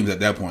Cat Williams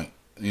at that point,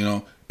 you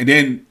know? And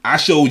then I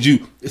showed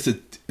you, it's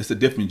a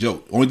different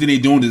joke. Only thing they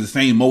doing is the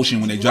same motion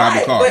when they drive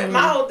the car. But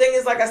my whole thing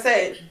is, like I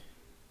said,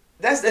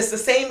 that's the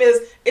same as,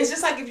 it's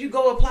just like if you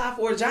go apply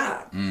for a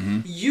job.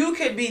 You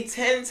could be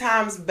 10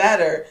 times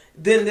better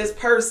than this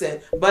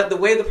person, but the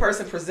way the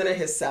person presented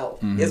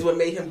himself is what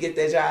made him get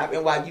that job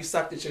and why you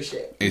sucked at your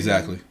shit.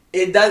 Exactly.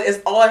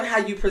 It's all in how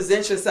you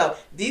present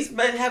yourself. These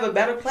men have a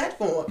better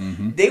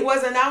platform. They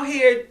wasn't out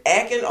here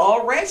acting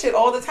all ratchet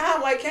all the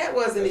time like Cat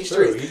was in these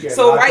streets.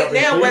 So right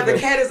now, whether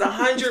Cat is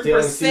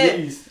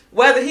 100%,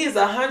 whether he is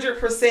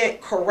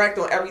 100% correct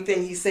on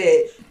everything he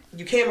said,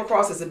 you came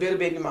across as a bitter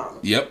baby mama.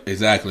 Yep,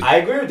 exactly. I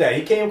agree with that.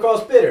 He came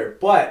across bitter,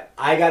 but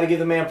I got to give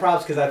the man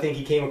props because I think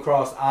he came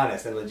across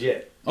honest and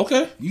legit.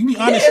 Okay, you can be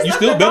honest. You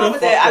still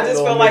better. I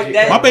just feel like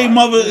that. My baby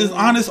mother is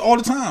honest all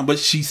the time, but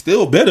she's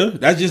still bitter.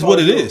 That's just what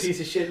it is. Piece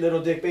of shit,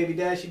 little dick baby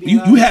dad.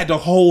 You had the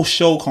whole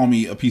show call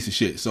me a piece of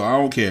shit, so I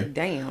don't care.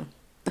 Damn.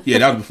 Yeah,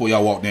 that was before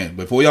y'all walked in.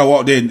 Before y'all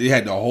walked in, they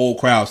had the whole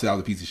crowd say I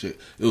was a piece of shit.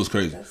 It was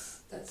crazy.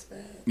 That's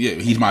bad. Yeah,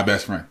 he's my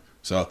best friend.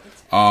 So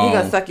you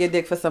gonna suck your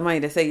dick for somebody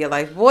to say your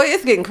life, boy?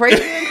 It's getting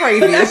crazier and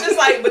crazier. That's just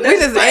like, but that's we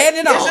just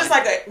adding on. It's just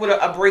like with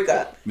a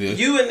breakup. Yeah.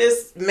 You and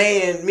this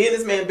man, me and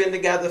this man, been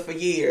together for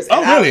years.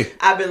 And really?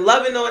 I've been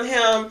loving on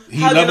him,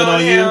 hugging on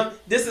him. You?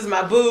 This is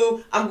my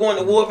boo. I'm going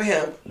to war for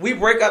him. We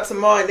break up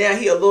tomorrow, and now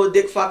he a little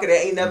dick fucker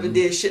that ain't never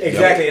did shit.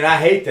 Exactly, and I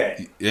hate that.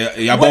 Yeah,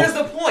 y'all what both, is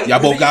the point?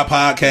 Y'all both got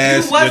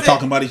podcasts. They're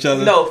talking about each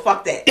other. No,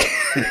 fuck that.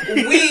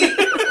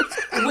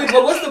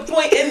 But what's the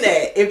point in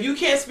that? If you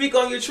can't speak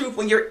on your truth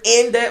when you're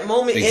in that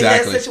moment, in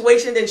that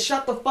situation, then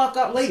shut the fuck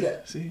up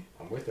later. See?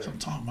 I'm with her. That's what I'm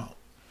talking about.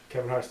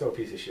 Kevin Hart's still a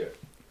piece of shit.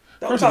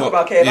 Don't talk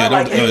about Kev. Yeah,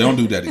 don't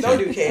do that again. Don't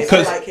do Kev.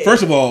 Because,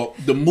 first of all,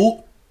 the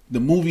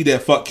movie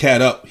that fucked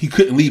Cat up, he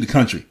couldn't leave the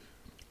country.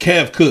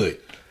 Kev could.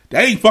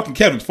 That ain't fucking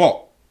Kevin's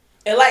fault.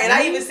 And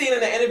I even seen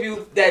in an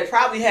interview that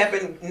probably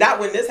happened, not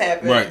when this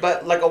happened,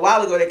 but like a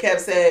while ago, that Kev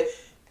said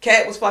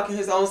Cat was fucking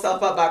his own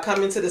self up by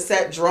coming to the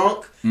set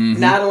drunk,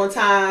 not on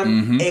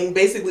time, and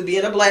basically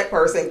being a black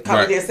person,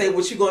 coming there and say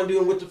what you gonna do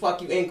and what the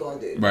fuck you ain't gonna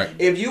do. Right.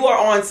 If you are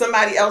on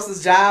somebody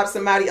else's job,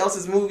 somebody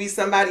else's movie,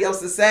 somebody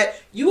else's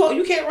set,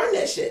 you can't run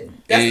that shit.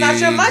 That's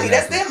not your money.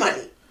 That's their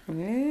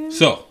money.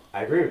 So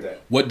I agree with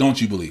that. What don't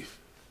you believe?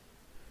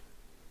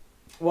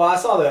 Well, I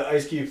saw the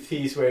Ice Cube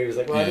piece where he was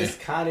like, "Well, this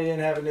kind of didn't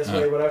happen this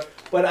way, whatever."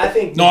 But I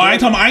think I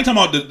ain't talking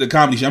about the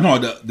comedy shit. I'm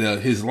talking about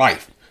his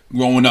life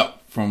growing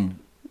up from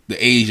the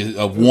age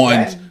of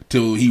 1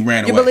 till he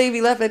ran away. You believe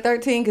he left at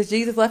 13 because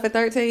Jesus left at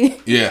 13?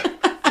 Yeah.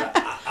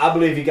 I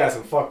believe he got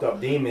some fucked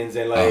up demons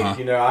and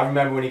I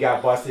remember when he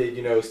got busted,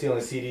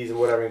 stealing CDs or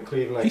whatever in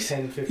Cleveland,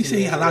 10, 15 He said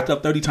he got locked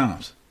up 30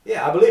 times.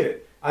 Yeah, I believe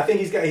it. I think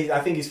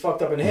he's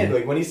fucked up in the head.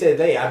 Like when he said,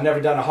 "Hey, I've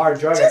never done a hard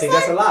drug," I think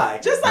that's a lie.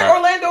 Just like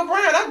Orlando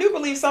Brown, I do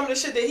believe some of the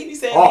shit that he be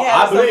saying. He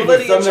has some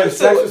validity and truth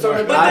to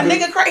it. But the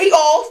nigga, he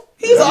off.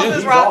 He's off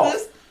his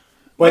rockers.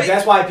 But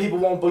that's why people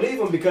won't believe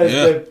him because,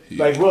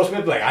 like Will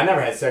Smith, I never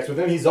had sex with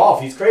him. He's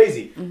off. He's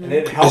crazy, and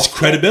it helps. His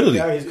credibility.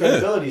 His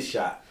credibility's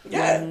shot.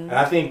 Yeah. And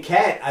I think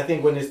Cat.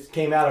 when this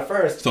came out at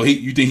first. So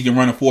you think he can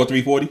run a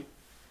 4.340?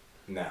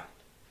 No.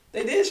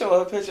 They did show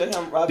a picture of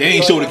him. They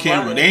ain't show the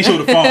camera. They ain't show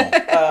the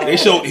phone. They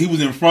showed he was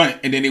in front,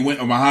 and then they went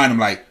behind him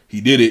like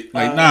he did it.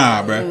 Like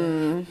nah, bro.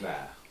 Nah.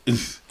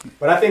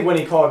 But I think when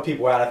he called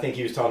people out, I think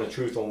he was telling the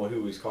truth on who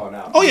he was calling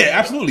out. Oh yeah,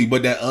 absolutely.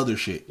 But that other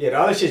shit. Yeah, the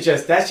other shit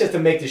that's just to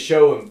make the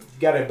show, and you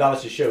got to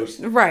embellish the show.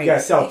 Right. You got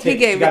to sell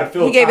tickets.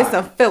 He gave it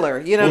some filler.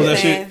 You know what I'm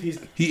saying?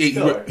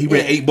 He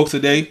read 8 books a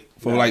day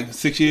for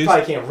 6 years. He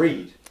probably can't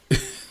read.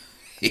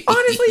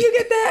 Honestly, you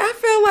get that? I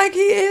feel like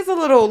he is a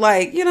little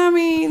you know what I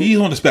mean? He's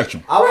on the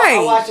spectrum.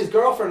 I watched his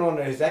girlfriend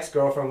his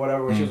ex-girlfriend,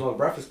 whatever, when she was on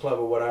Breakfast Club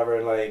or whatever,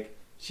 and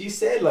she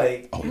said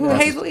who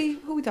Hazel E?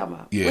 Who we talking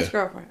about? Yeah. Which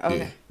girlfriend? Okay.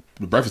 Yeah.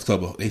 The Breakfast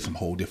Club, they some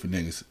whole different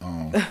niggas.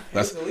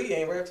 Hazel E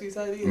ain't rap too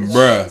tight either.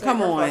 Bruh.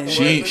 Come on.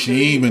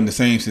 She ain't been the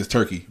same since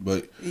Turkey,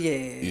 but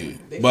yeah.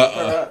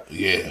 But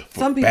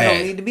some people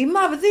don't need to be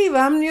mothers either.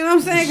 I mean, you know what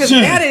I'm saying? Because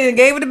daddy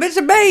gave the bitch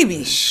a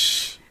baby.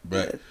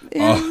 Bruh.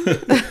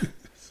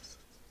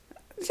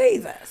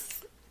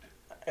 Jesus.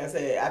 I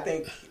said, I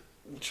think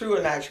true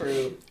or not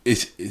true.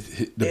 It's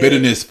the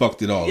bitterness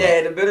fucked it all up.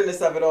 Yeah, the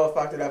bitterness of it all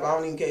fucked it up. I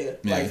don't even care.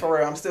 Yeah. For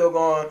real, I'm still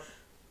going to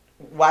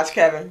watch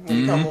Kevin when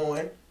he come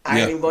on.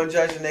 I ain't even going to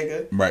judge the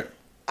nigga. Right.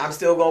 I'm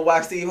still gonna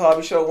watch Steve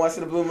Harvey show once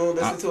in a blue moon.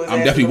 Listen to his. I'm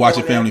definitely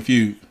watching Family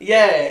Feud.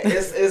 Yeah,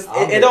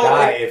 it don't.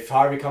 Die if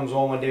Harvey comes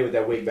on one day with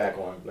that wig back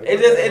on. Like,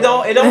 It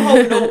don't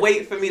hold no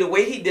weight for me. The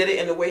way he did it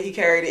and the way he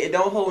carried it, it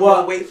don't hold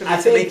no weight for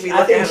me to make me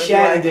look at him. I think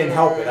Shannon didn't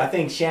help it. I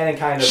think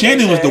Shannon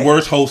Shannon was the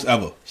worst host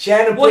ever.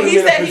 Shannon. Well, he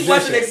said he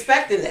wasn't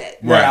expecting that.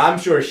 Right, I'm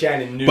sure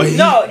Shannon knew. But he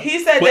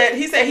said that.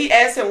 He said he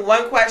asked him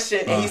one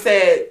question and he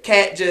said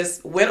Cat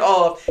just went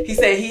off. He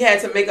said he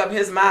had to make up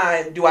his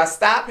mind. Do I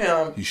stop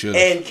him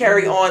and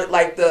carry on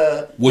like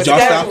the? Would y'all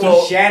stop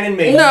him? Shannon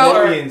made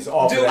millions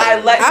off. Do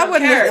I let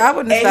him carry? I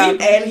wouldn't stop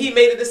him. And he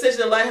made a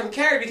decision to let him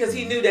carry because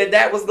he knew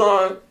that was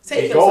going to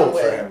take him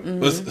somewhere.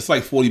 Mm-hmm. It's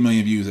like 40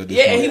 million views at this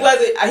point.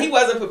 And he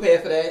wasn't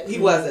prepared for that. He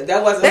wasn't.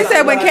 That wasn't. They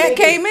said when Cat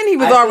came in, he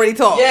was already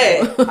talking.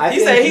 Yeah, he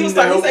said he was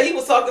talking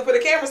for the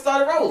camera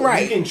started rolling.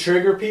 Right. You can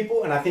trigger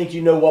people, and I think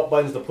you know what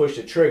buttons to push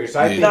to trigger. So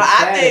I think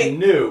Shannon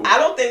knew. I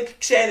don't think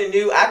Shannon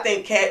knew. I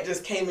think Cat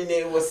just came in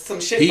there with some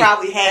shit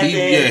probably happened.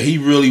 He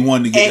really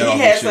wanted to get that off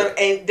his shit.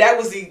 And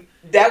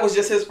that was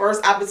just his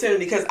first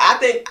opportunity because I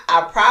think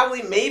I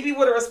probably maybe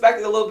would have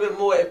respected a little bit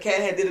more if Cat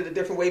had did it a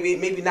different way.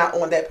 Maybe not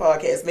on that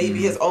podcast. Maybe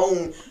his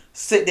own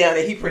sit down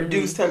that he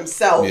produced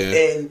himself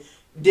and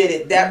did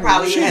it. That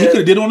probably he could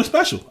have did it on a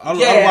special. I'll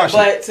watch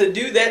but to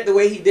do that the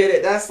way he did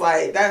it, that's.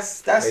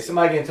 Hey,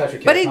 somebody get in touch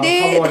with Cat. But he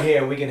did. Come on here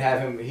and we can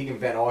have him. He can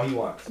vent all he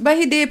wants. But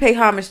he did pay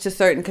homage to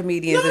certain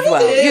comedians as well.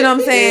 Did. You know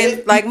what I'm saying?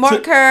 Did. Like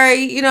Mark Curry.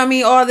 You know what I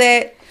mean? All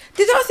that.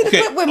 Did y'all see the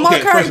clip when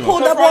Mark Curry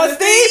pulled up on Steve?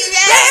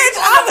 Bitch,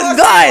 I was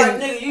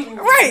done.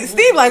 Right,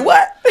 Steve, like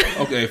what?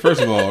 Okay, first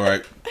of all,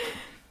 right.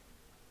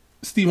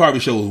 Steve Harvey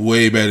show was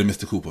way better than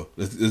Mr. Cooper.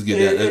 Let's get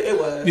that. It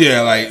was.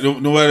 Yeah, like no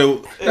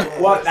matter.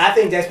 Well, I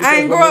think that's because I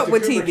ain't when grew up Mr.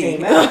 with Cooper TV.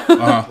 came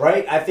out,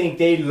 right? I think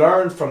they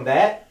learned from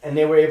that and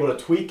they were able to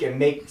tweak and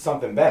make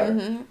something better.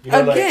 Mm-hmm. You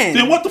know, Again,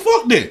 then what the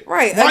fuck then?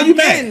 Right? Why you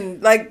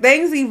mad? Like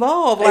things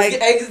evolve. Like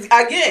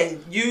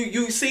again,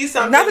 you see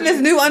something. Nothing is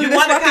new under the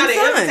fucking sun. You want to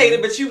kind of imitate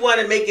it, but you want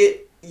to make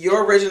it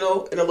your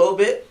original and a little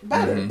bit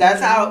better. Mm-hmm.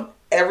 That's how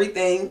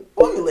everything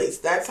formulates.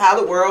 That's how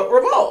the world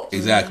revolves.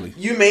 Exactly.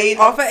 You made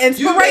off of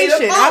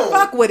inspiration. I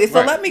fuck with it.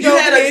 So let me go.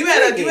 You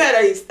had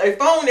a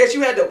phone that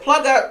you had to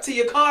plug up to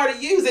your car to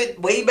use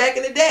it way back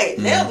in the day.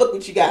 Mm-hmm. Now look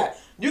what you got.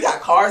 You got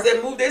cars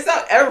that move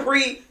themselves.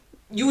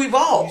 You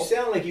evolve. You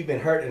sound like you've been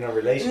hurt in a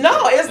relationship.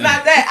 No, it's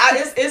not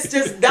that. It's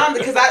just dumb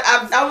because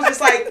I was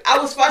just like I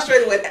was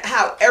frustrated with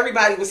how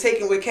everybody was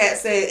taking what Cat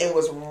said and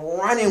was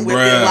running with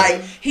it.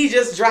 Like he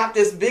just dropped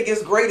this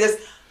biggest, greatest,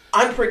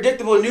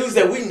 unpredictable news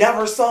that we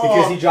never saw.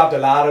 Because he dropped a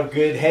lot of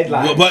good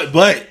headlines. But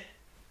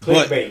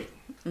clickbait.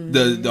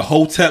 The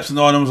whole teps and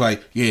all them was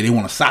like, yeah, they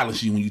want to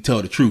silence you when you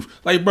tell the truth.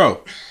 Like,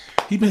 bro,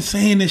 he been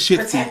saying this shit.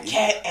 Protect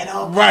Cat and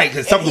all. Right,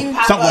 because something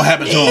gonna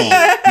happen to him.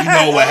 You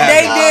know what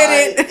happened.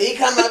 They did it. He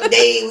come up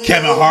daily.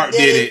 Kevin Hart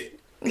did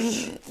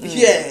it.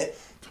 Yeah.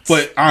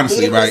 But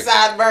honestly, right?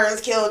 Sideburns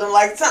killed him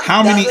like something.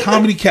 How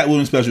many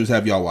Catwoman specials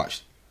have y'all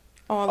watched?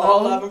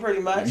 All of them,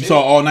 pretty much. You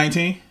saw all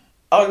 19?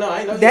 Oh no,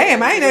 I know.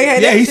 Damn, I ain't know you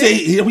had that.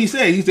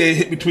 Yeah, he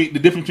said between the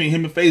difference between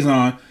him and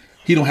Faison,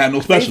 he don't have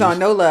no specials. Faison,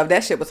 no love.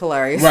 That shit was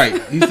hilarious.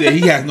 Right. He said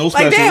he has no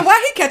specials. Like, damn,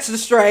 why he catch the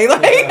stray?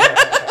 Like,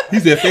 he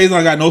said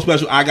Faison got no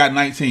special. I got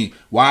 19.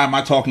 Why am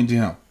I talking to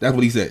him? That's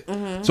what he said.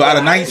 Mm-hmm. So out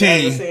of 19, I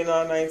ain't seen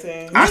all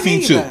 19. I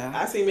seen 2.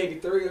 I seen maybe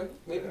 3.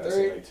 Maybe 3. I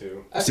seen like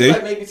 2. I seen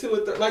like maybe 2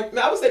 or 3. Like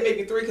I would say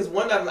maybe 3 because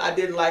one of them I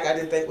didn't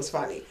think was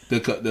funny.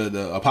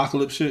 The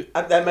apocalypse shit.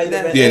 That might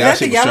have been. Yeah, that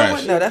shit was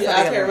trash. No, that's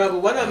I can't remember.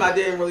 One of them I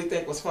didn't really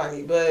think was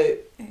funny,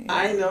 but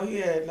I didn't know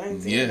he had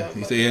 19. Yeah,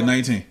 he said he had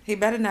 19. He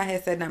better not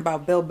have said nothing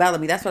about Bill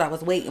Bellamy. That's what I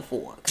was waiting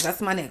for because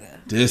that's my nigga.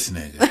 This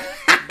nigga.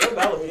 Bill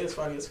Bellamy is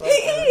funny as fuck. He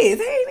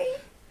is, ain't he?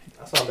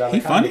 I saw him down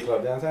at the comedy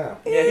club downtown.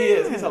 Yeah, he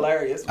is. He's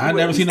hilarious. I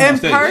never seen him on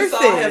stage.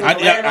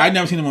 I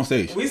never seen him on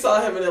stage. We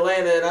saw him in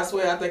Atlanta, and I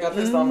swear I think I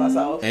pissed on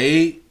myself.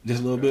 Hey,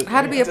 just a little bit.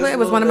 How to Be a Player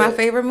was one of my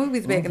favorite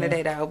movies back in the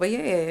day, though. But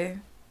yeah,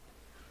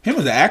 him as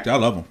an actor, I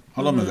love him.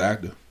 I love him as an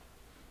actor.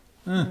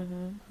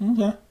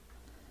 Okay.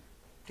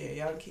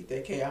 Yeah, y'all can keep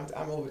that K.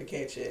 I'm over the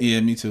Cat shit. Yeah,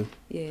 me too.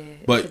 Yeah.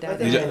 But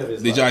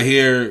did y'all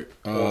hear?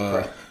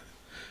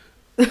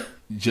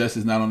 Jess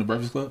is not on the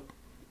Breakfast Club.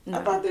 I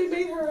thought they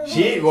made her.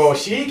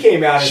 She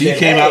came out.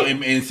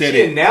 And said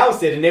she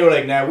announced it, and they were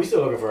like, "Nah, we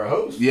still looking for a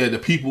host." Yeah, the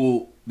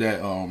people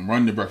that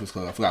run the Breakfast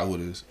Club, I forgot who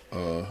it is.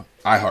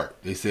 iHeart.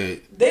 They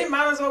said they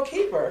might as well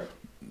keep her.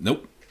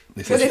 Nope.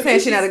 They saying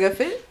she's not a good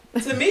fit.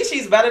 To me,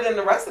 she's better than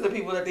the rest of the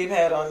people that they've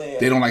had on there.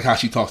 They don't like how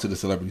she talks to the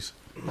celebrities.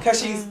 Because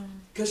she's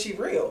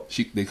real.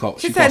 She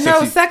said,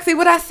 "No, sexy.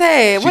 What I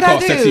said? What I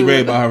do?" She called Sexy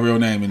Ray by her real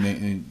name, and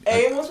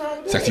what's wrong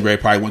with that? Sexy Ray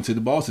probably went to the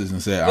bosses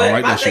and said, "I don't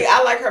like that shit."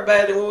 I like her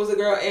better than what was the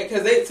girl?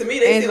 Because to me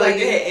they seem like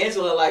they had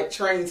Angela like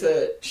trained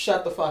to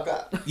shut the fuck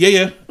up.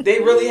 Yeah. They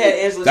really had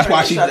Angela. That's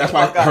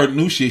why her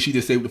new shit. She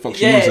just say what the fuck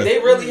she wants to say. Yeah,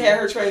 they really had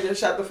her trained to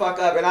shut the fuck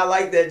up, and I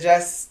like that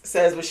Jess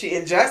says what she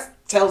and Jess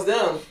tells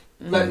them,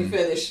 "Let me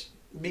finish."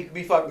 Be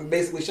fucking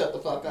basically shut the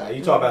fuck up.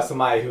 You talk about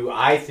somebody who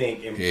I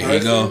think in Here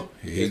person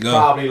you go.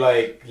 probably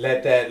like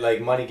let that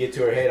like money get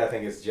to her head. I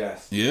think it's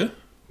Jess. Yeah.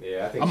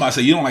 Yeah, I think. I'm about to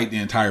say you don't like the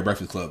entire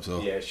Breakfast Club,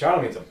 so Yeah,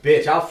 Charlamagne's a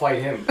bitch. I'll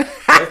fight him.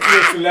 Let's do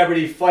a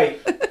celebrity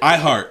fight.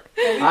 iHeart.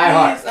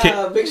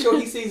 Please, make sure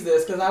he sees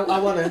this because I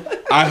want to.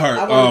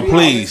 iHeart,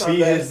 please.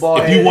 Beat his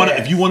bald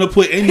If you want to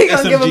put any He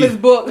gonna give him his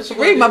SMG, book.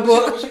 Read my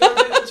book. What you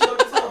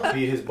gonna do?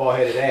 beat his bald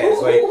headed ass.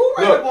 Who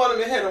ran look, up on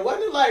him and hit him?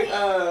 Wasn't it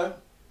like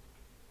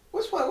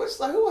which one? Who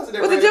was it?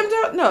 That Was it ran- Jim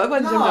Jones? No, it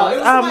wasn't Jim No, Jones. it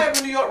was somebody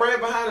from New York ran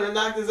behind him and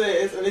knocked his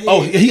ass. And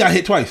then he got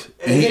hit twice.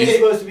 and he's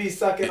supposed to be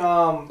sucking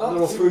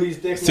little Fruity's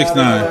dick.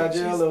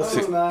 6ix9ine. Little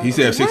 6ix9ine. He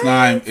said if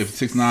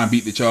 6ix9ine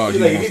beat the charge,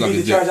 He's he like, gonna if suck he beat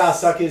his the charge, dick. I'll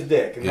suck his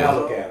dick. And Yeah. now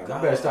look at him.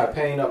 You better start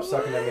paying up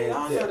sucking that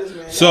man's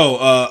dick. So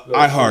Little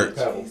iHeart,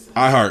 pebbles.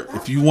 iHeart.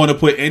 If you want to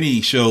put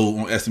any show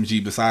on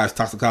SMG besides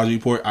Toxicology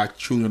Report, I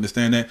truly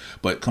understand that.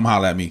 But come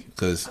holler at me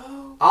because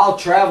I'll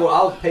travel.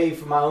 I'll pay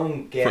for my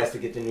own gas to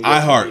get to New York.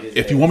 iHeart.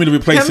 If you want me to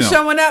replace Him him,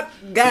 showing up,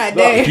 Look,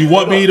 goddamn. if you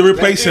want me to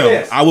replace Let's do him,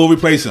 this. I will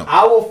replace him.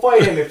 I will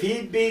fight him. If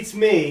he beats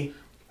me,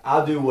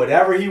 I'll do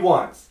whatever he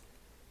wants.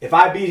 If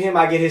I beat him,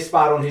 I get his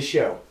spot on his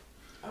show.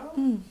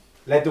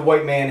 Let the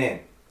white man in.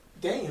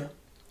 Damn.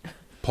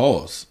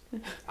 Pause.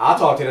 I'll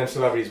talk to them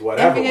celebrities,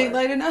 whatever. If he ain't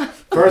way. late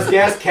enough. First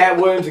guest, Cat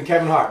Williams and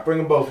Kevin Hart. Bring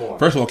them both on.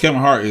 First of all,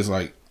 Kevin Hart is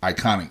like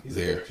iconic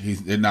there.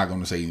 They're not going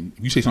to say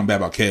if you say something bad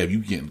about Kev,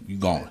 you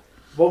gone.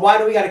 Well, why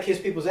do we got to kiss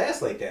people's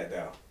ass like that,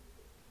 though?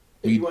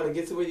 If you want to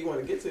get to where you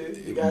want to get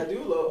to, you gotta do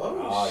a little.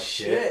 Oh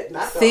shit!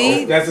 Not the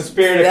See? That's the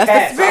spirit of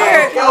That's the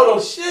cat. spirit.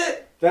 Oh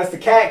shit! That's the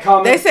cat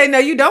coming. They say no,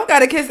 you don't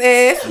gotta kiss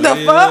ass. The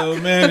Wait fuck?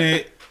 a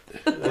minute.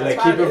 They're like, It's keep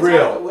hard it to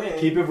real. win.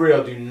 Keep it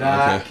real. Do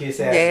not Okay. kiss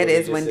ass. Yeah, it what you is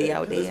just windy said.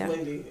 out It's there.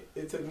 windy.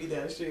 It took me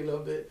down the street a little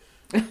bit.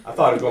 I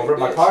thought it was going to rip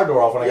my car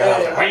door off when I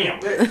got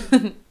out.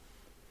 Bam.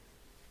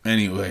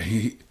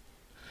 Anyway,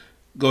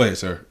 go ahead,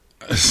 sir.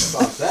 That's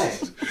what I'm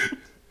saying.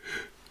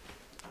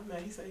 Oh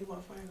man, he said he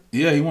want to fight him.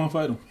 Yeah, he want to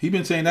fight him. He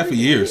been saying that for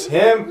years.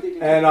 Him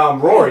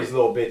and Rory's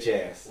little bitch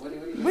ass.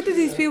 What did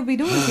these people be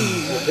doing to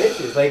you? Little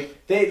bitches.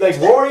 Like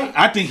Rory.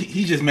 I think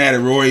he's just mad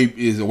at Roy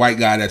is a white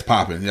guy that's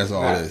popping. That's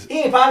all it is.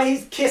 He ain't probably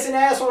he's kissing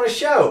ass on a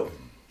show.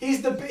 He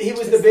was the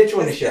bitch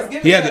on the show.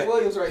 Give He me had Cat the-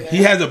 Williams right now. He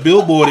has a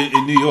billboard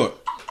in New York.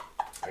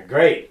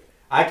 Great.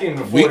 I can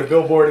afford a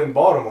billboard in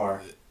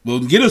Baltimore. Well,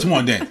 get us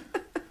one then.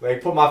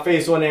 Like put my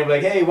face on there and be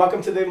like, hey,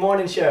 welcome to the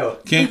morning show.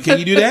 Can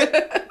you do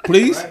that?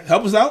 Please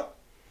help us out.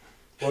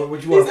 What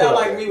would you He want to sound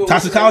put like up me. there? with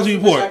Toxicology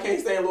which report. I can't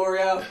stand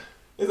L'Oreal.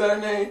 Is that her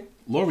name?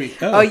 Lori.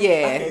 Oh I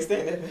yeah. can't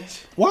stand that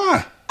bitch.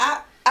 Why?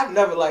 I've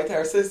never liked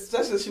her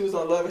especially since she was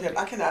on Love and Hip.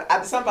 I cannot.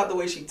 Something about the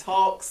way she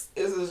talks.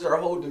 This is her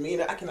whole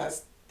demeanor. I cannot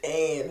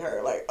stand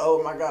her. Like,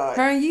 oh my god.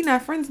 Her and you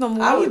not friends no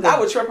more. I would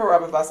either. trip her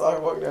up if I saw her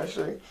walking down the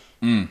street.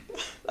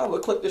 I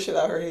would clip the shit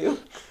out her heel.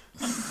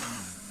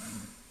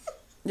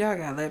 Y'all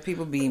gotta let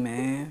people be,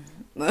 man.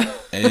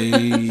 Hey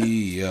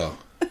yo.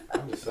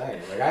 I'm just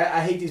saying. Like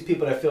I hate these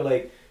people that feel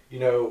like,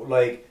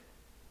 like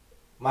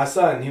my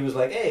son, he was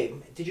like, hey,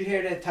 did you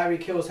hear that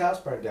Tyreek Hill's house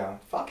burned down?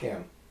 Fuck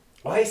him.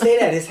 Why you say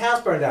that? His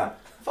house burned down.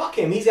 Fuck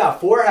him. He's got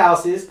 4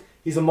 houses.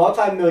 He's a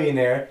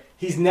multi-millionaire.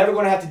 He's never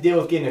going to have to deal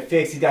with getting it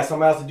fixed. He's got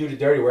somebody else to do the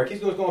dirty work.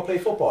 He's just going to play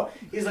football.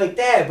 He's like,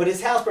 Dad, but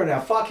his house burned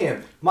down. Fuck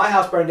him. My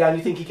house burned down.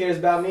 You think he cares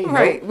about me?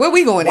 Right. Nope. Where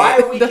we going Why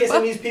at? are we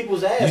kissing these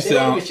people's ass? They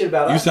don't give a shit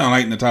about You us. sound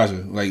like Natasha.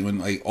 Like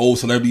when old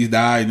celebrities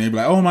die and they be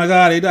like, oh my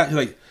god, they died. You're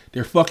like,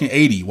 they're fucking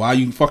 80. Why are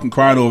you fucking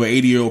crying over an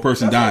 80-year-old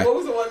person dying? What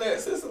was the one that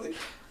Cicely?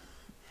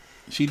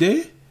 She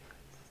did?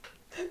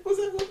 Was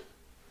that one?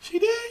 She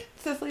did?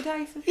 Cicely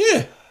Tyson?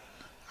 Yeah.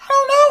 I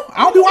don't know.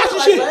 I don't be watching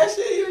Like shit. last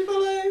year, you didn't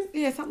feel like?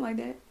 Yeah, something like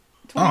that.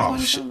 Oh 2020,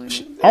 shit. something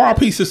like that.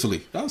 R.I.P.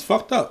 Sicily. That was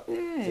fucked up.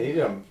 Yeah. See, you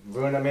done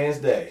ruined a man's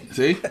day.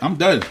 See? I'm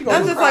done.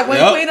 That's just like when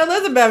Yep. Queen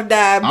Elizabeth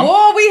died. I'm-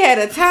 Boy, we had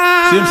a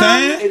time. See what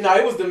I'm saying? No,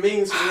 it was the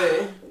means for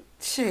me.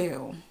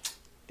 Chill.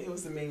 It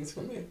was the means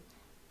for me.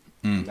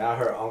 Now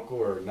her uncle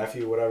or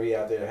nephew, whatever, he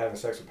out there having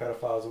sex with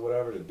pedophiles or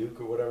whatever, the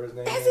Duke or whatever his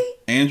name Is he?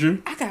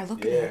 Andrew? I gotta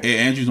look Yeah. at that. Yeah,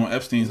 Andrew's on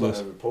Epstein's On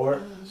list. the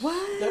report.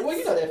 What? Well,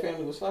 you know that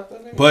family was fucked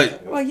up.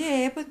 But, Well,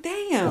 yeah, but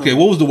damn. okay,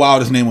 what was the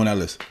wildest name on that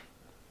list?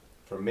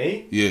 For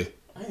me? Yeah.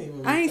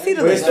 I ain't see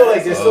the But it's list. still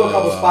like there's still a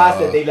couple spots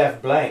that they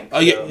left blank. Oh,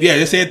 yeah, yeah,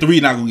 they said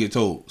 3 not going to get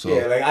told. So,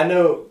 Yeah, like I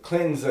know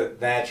Clinton's a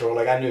natural.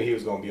 Like I knew he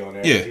was gonna be on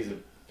there. Yeah. He's a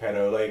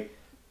pedo. Like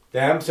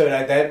them, so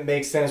that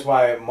makes sense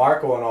why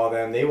Marco and all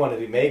them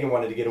Megan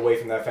wanted to get away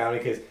from that family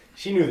because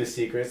she knew the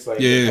secrets, like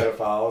Yeah. the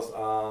pedophiles.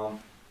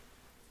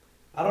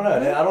 I don't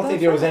know. I don't think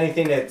there was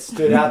anything that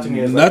stood out to me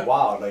as Not- like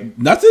wow. Like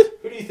nothing?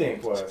 who do you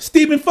think was?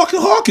 Stephen fucking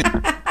Hawking.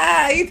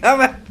 You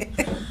talking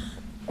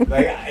about?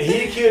 Like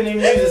he couldn't even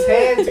use his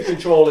hand to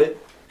control it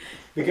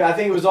because I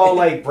think it was all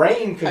like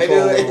brain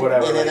control or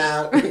whatever. In and Like,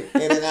 out,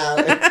 in and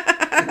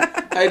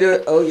out. I do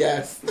it. Oh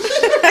yes.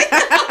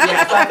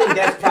 yeah, so I think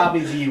that's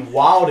probably the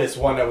wildest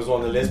one that was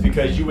on the list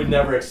because you would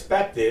never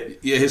expect it.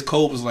 Yeah, his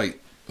code was like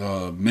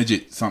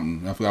midget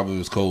something. I forgot what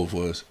his code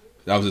was.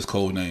 That was his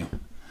code name.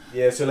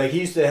 Yeah, so like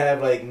he used to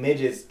have like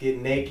midgets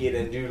get naked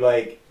and do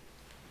like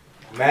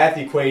math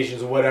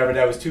equations or whatever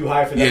that was too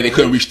high for them. Yeah, they to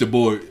couldn't reach. reach the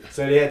board.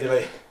 So they had to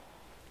like.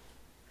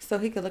 So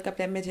he could look up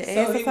that midget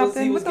ass So or he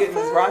something? was What the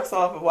getting his fuck? rocks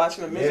off of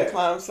watching a midget Yeah.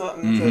 climb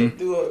something to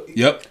do a.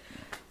 Yep.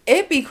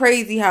 It'd be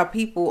crazy how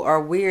people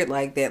are weird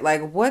like that.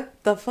 Like,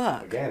 what the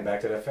fuck? Again, back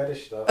to that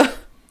fetish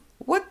stuff.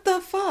 What the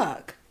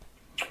fuck?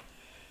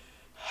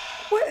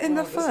 What in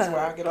the fuck? This is where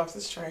I get off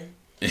this train.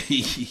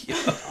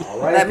 All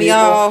right, Let me people.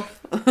 off.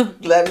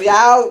 Let me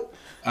out. All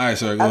right,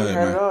 sorry. Go I ahead,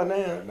 heard it man. all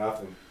now.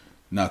 Nothing.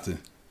 Nothing.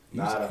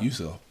 Nada. You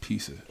a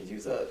piece of.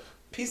 You's a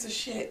piece of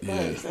shit. Yeah.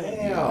 Like,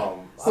 Damn.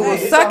 Who will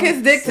Hey, suck I'm-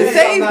 his dick to since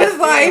save I'm not his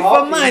life Stephen for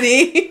Hawking,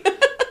 money.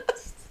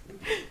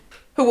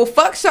 Who will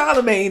fuck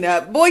Charlemagne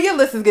up. Boy, your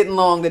list is getting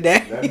long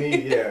today. Let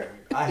me, yeah.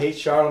 I hate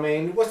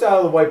Charlemagne. What's that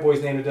other white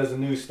boy's name that does the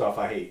news stuff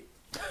I hate?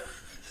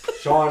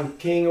 Sean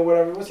King or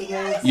whatever. What's his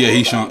name? Yeah,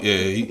 he Sean.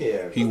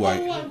 Yeah, he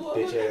white.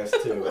 Bitch ass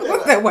too.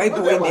 What's that white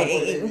boy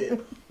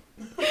name?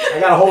 I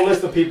got a whole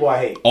list of people I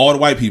hate. All the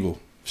white people.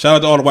 Shout out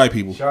to all the white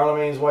people.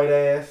 Charlemagne's white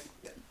ass.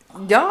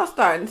 Y'all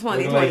starting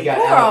Looking like 2024 you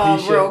got all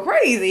alopecia. real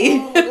crazy.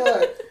 Oh,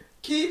 God.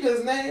 Keep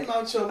his name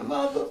out your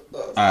motherfucker.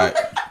 All right,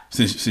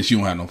 since you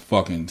don't have no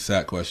fucking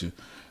sack question,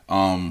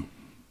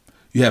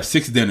 you have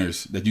 6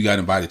 dinners that you got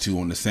invited to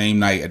on the same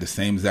night at the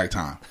same exact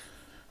time,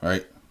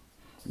 right?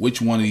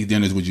 Which one of these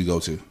dinners would you go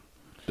to?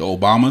 The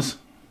Obamas,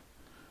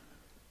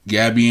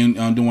 Gabby and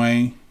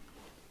Dwayne,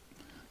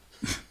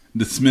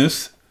 the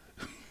Smiths,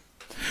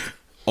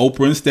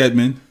 Oprah and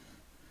Stedman,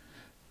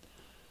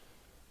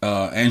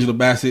 Angela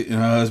Bassett and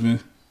her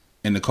husband,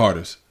 and the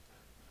Carters.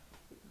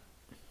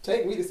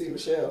 Take me to see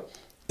Michelle.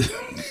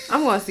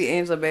 I'm going to see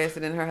Angela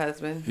Bassett and her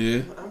husband.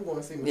 Yeah, I'm going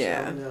to see Michelle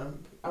Yeah. now.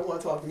 I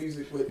want to talk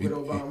music with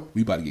Obama.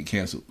 we about to get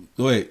canceled.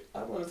 Go ahead.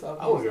 I want to talk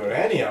I wouldn't music. go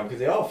to any of them because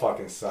they all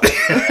fucking suck. He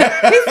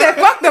said,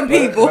 fuck them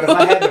people. But if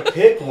I had to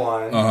pick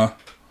one, Uh-huh.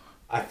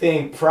 I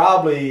think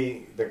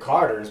probably the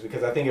Carters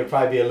because I think it'd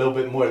probably be a little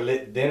bit more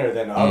lit dinner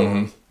than the other Mhm.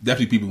 ones.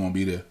 Definitely people gonna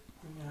be there.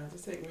 Yeah,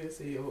 just take me to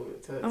see you.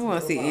 I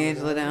want to see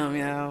Angela down,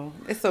 yo.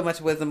 There's so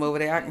much wisdom over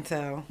there, I can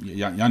tell.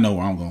 Yeah, y'all know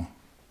where I'm going.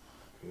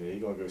 Yeah,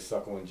 you gonna go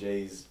suck on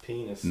Jay's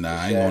penis? Nah,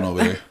 I ain't going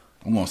over there.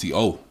 I'm gonna see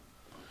O.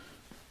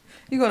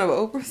 You going over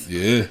Oprah's?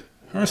 Yeah.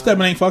 Her and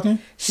Stedman ain't fucking.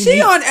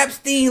 She on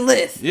Epstein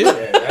list. Yeah.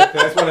 Yeah,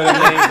 that's one of the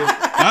names.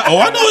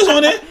 I know it's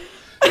on there.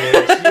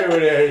 Yeah, she over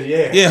there.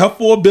 Yeah, Yeah, her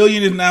 $4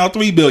 billion is now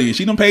 $3 billion.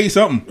 She done paid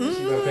something. She's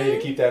gonna pay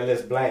to keep that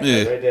list blank.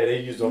 Yeah. Right there, they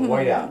use a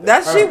whiteout.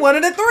 That's she one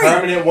of the 3.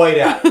 Permanent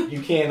whiteout.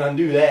 You can't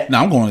undo that.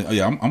 Nah, I'm going.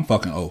 Yeah, I'm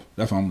fucking O.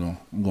 That's what I'm doing.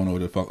 I'm going over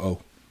there to fuck O.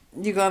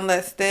 You gonna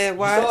let Stead You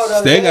watch? saw it the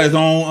other Stay day. got his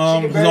own. She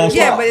can His barely own. talk.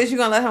 Yeah, but is you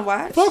gonna let him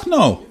watch? Fuck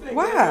no.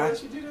 Why?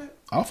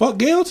 I'll fuck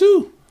Gail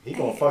too. He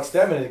gonna fuck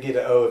Stedman to get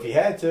an O if he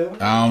had to.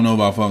 I don't know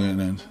about fucking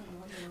then.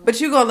 But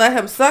you gonna let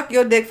him suck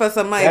your dick for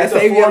some money That's to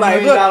a save your $4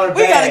 life? million Look,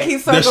 we gotta bag.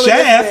 keep The circling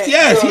shaft, this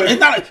yes. So It's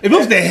not, if it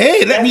was the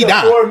head, let me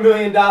That's die. a $4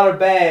 million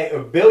bag,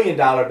 $1 billion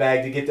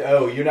bag to get to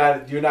O. You're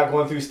not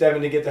going through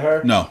Stedman to get to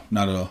her. No,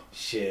 not at all.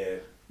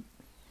 Shit,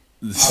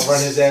 I'll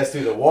run his ass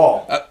through the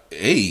wall.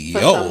 Hey, for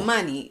yo. some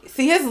money.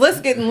 See, his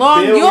list getting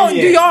long. Billion.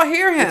 Do y'all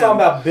hear We're him? talking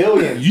about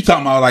billions. You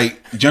talking about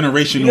like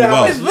generational You know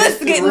how wealth. much His list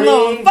getting Listerine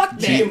long. Fuck you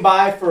that. can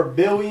buy for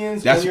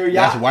billions That's on your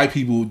yacht. white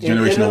people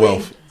generational Italy?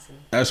 wealth.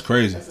 That's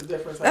crazy. That's a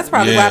difference. That's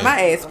probably Yeah. why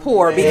my ass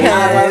poor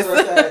Yeah,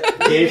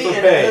 because Gay for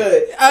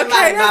pay.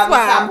 Okay, that's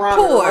why I'm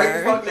poor. Right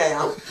the fuck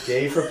now.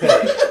 Gay for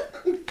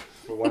pay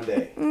for one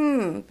day.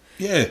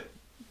 Yeah.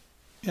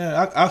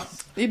 Yeah,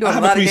 you doing I a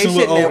have lot of gay threesome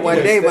shit in with that O. one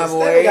day, my Stedman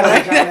boy. got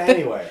a vagina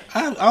anyway.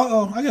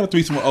 I got a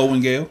threesome with O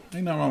and Gail.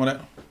 Ain't nothing wrong with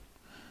that.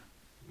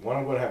 One,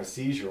 I'm gonna have a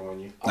seizure on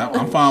you.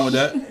 I'm fine with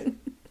that.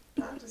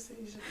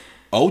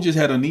 O just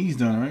had her knees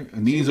done, right? Her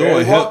knees or her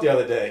Barely walked hip. the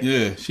other day.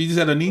 Yeah, she just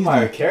had her knees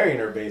I'm done. carrying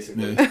her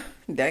basically. Yeah.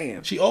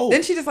 Damn. She old.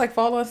 Didn't she just like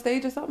fall on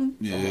stage or something?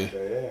 Yeah.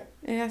 Yeah.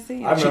 Yeah, I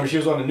see. I remember she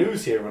was on the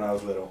news here when I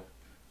was little.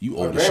 You My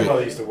old as grandmother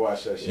shit. used to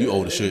watch that shit. You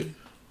old as shit.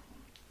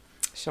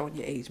 Showing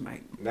your age,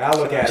 Mike. Now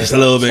look at Just it. a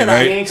little bit, Chill She out.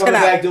 right? ain't coming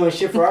Chill out. back doing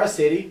shit for our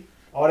city.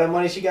 All that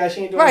money she got,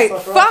 she ain't doing Right.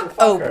 stuff for us. Fuck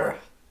so Oprah. her.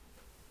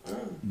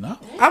 No.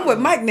 I'm with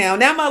Mike now.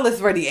 Now my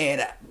list ready to add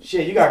up.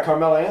 Shit, you got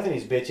Carmelo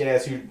Anthony's bitch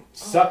ass who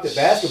sucked at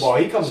basketball.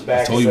 He comes I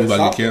back. told you we and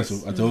about to says get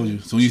something. canceled. I told you.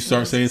 So when you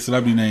start saying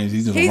celebrity names,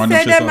 he's just He run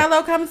said them that shits off.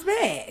 Mello comes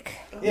back.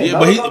 Yeah,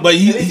 Melo but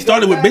he comes-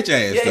 started with comes bitch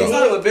back. ass Yeah, he's though.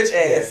 not with bitch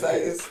ass. Like,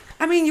 it's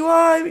I mean, you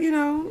are, you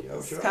know.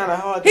 kind of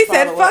hard. To He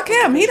said, follow fuck up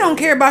with him. He don't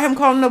care about him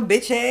calling no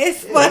bitch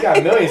ass. Yeah, he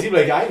got millions. He be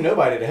like, I ain't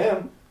nobody to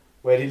him.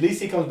 Wait, at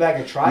least he comes back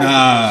and tries to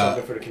Nah. do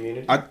something for the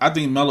community. I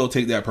think Mello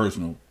take that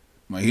personal.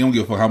 Like he don't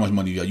give a fuck how much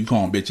money you got. You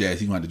call him bitch ass,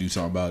 he gonna have to do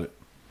something about it.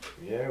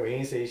 Yeah, well, he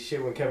ain't say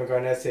shit when Kevin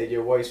Garnett said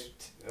your wife's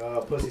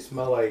pussy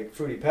smell like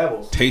Fruity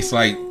Pebbles. Tastes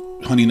like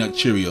Honey Nut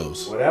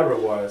Cheerios. Whatever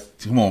it was.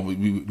 Come on,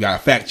 we gotta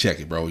fact check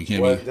it, bro. You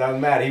can't Well, be. it doesn't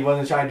matter. He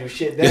wasn't trying to do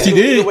shit then. Yes, he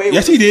did.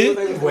 Yes, he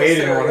did.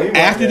 Waited on him.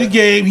 After the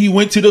game, he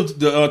went to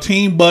the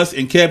team bus,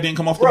 and Kev didn't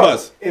come off the Bro,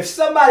 bus. if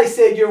somebody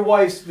said your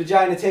wife's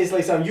vagina tastes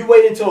like something, you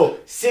wait until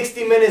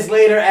 60 minutes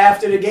later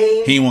after the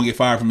game. He didn't want to get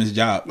fired from his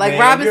job. Like Man,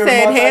 Robin you're a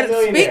said,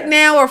 multi-millionaire. speak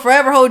now or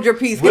forever hold your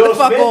peace. Will Get the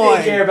fuck Smith on.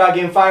 didn't care about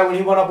getting fired when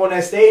he went up on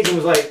that stage and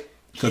was like,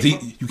 Because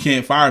you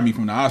can't fire me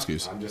from the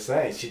Oscars. I'm just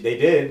saying, they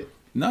did.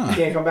 Nah. You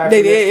can't come back They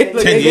from did. that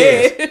Look, stage. 10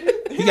 they years.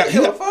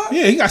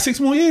 did. He got 6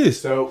 more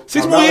years. So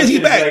 6 I'm more years, relative he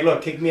is back. Like,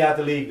 look, kick me out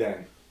the league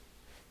then.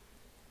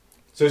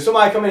 So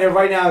somebody come in here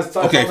right now and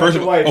talk Okay, about first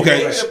your of wife. okay,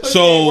 You're like,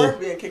 so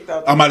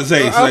I'm about to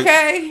say, it's like,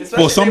 Okay.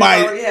 Especially for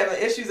somebody, if they were already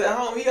having issues at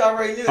home, he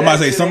already knew. I'm about to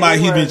say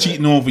somebody he's been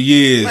cheating on for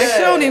years, Like, she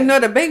don't even know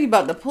the baby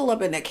about to pull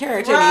up in the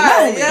carriage any Right,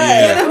 moment.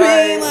 yeah, You know what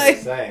I mean? right. Like,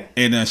 Insane.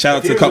 and shout out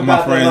If to he a couple of was my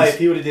about that life, friends.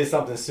 he would have did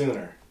something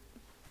sooner.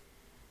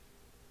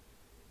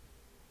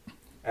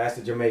 Ask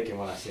the Jamaican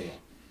when I see him.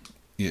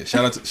 Yeah,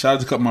 shout out to a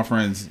couple of my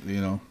friends.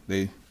 You know,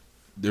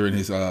 they're in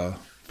his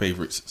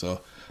favorites. So,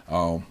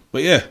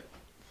 but yeah.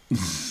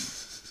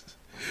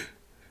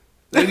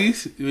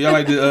 Ladies, y'all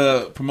like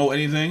to promote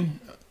anything?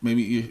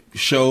 Maybe your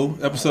show,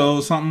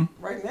 episode, something?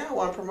 Right now, I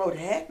want to promote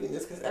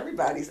happiness because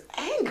everybody's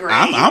angry.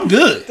 I'm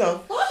good. What the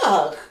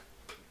fuck?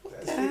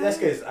 See, that's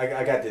because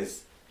I got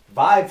this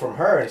vibe from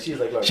her, and she's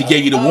like, look, She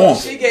gave you the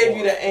warmth. She gave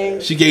you the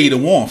anger. She gave you the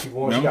warmth. She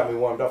You know? got me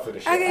warmed up for the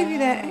show. I gave you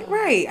that.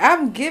 Right.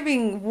 I'm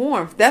giving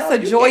warmth. That's a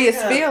You joyous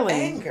gave him feeling.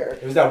 Anger.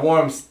 It was that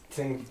warm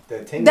thing.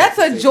 That's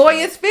a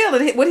joyous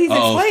feeling. What he's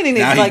explaining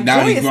is like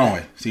now joyous. he's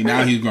growing. See,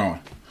 now he's growing.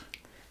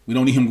 We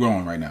don't need him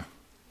growing right now.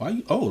 Why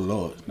you? Oh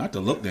Lord, not the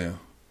look down.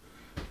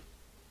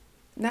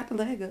 Not the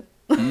leg up.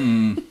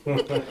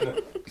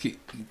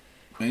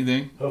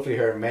 Anything? Hopefully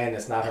her man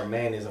that's not her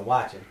man isn't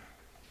watching.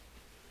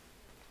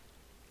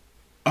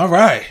 All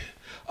right.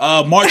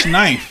 March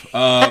 9th,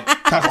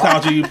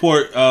 Toxicology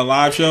Report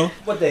live show.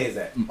 What day is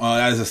that?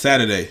 That is a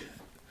Saturday.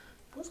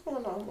 What's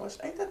going on?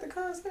 Ain't that the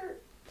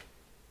concert?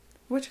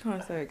 Which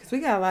concert? Because we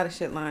got a lot of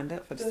shit lined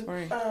up for the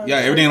spring. Yeah,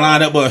 everything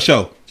lined up but a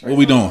show. What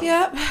we doing?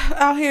 Yep.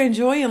 Out here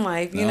enjoying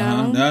life, you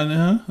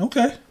know.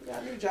 Okay. We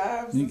got new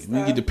jobs. You And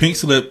stuff. get the pink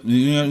slip.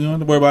 You don't have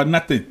to worry about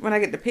nothing. When I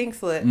get the pink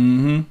slip.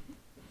 Mm-hmm.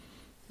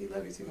 He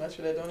love you too much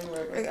for that. Don't even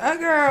worry about A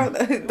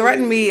that. girl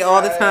threaten me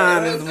all the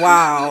time is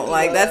wild.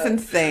 Like, that's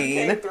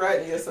insane. Can't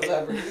threaten your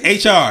celebrity.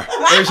 HR.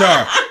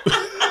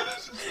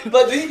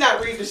 But did he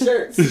not read the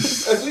shirts?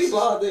 As we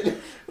blogged it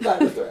by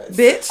the threats.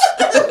 Bitch.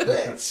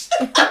 Bitch.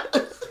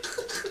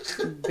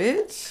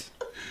 Bitch.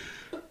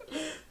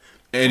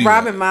 Anyway.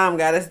 Robin mom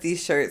got us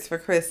these shirts for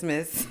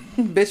Christmas.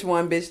 Bitch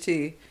 1, bitch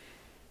 2.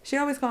 She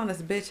always calling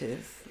us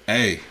bitches.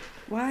 Hey.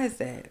 Why is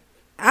that?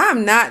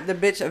 I'm not the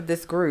bitch of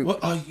this group.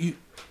 What are you?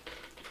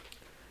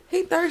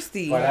 He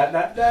thirsty.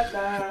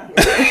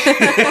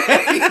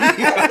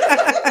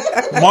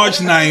 March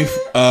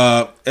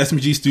 9th,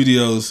 SMG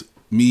Studios,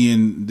 me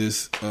and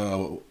this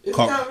Is he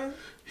coming?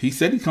 he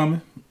said he's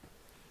coming.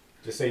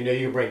 Just so you know,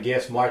 you can bring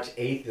gifts. March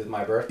 8th is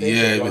my birthday.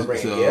 Yeah, so if you want to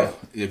bring a gift,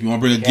 if you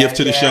want to bring a gift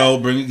to the show,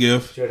 bring a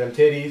gift. show them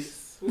titties.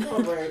 We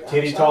gonna bring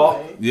Titty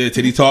talk. Yeah,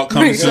 Titty Talk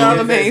coming Bring soon.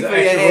 Charlamagne for your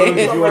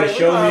If ass. you want to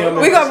show me them,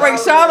 We gonna bring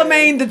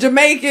Charlamagne the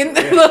Jamaican.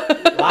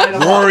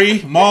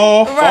 Rory,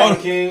 Maul, Right. all,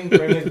 King,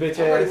 bring his bitch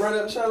Already ass. run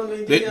up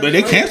Charlamagne. But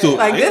they canceled.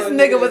 Like this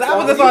nigga was, I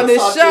was just on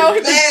this show.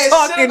 He was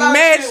talking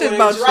mad shit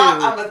about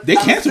you. They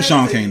canceled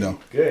Sean King though.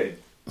 Good.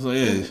 So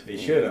yeah, They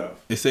should have.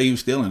 they say he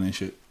was stealing and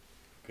shit.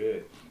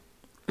 Good.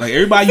 Like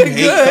everybody you hate,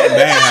 Good. something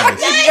bad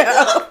happens.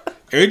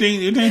 Everything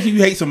you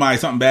hate somebody,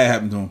 something bad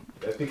happened to him.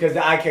 That's because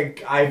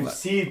I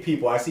see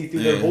people. I see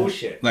through their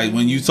bullshit. Like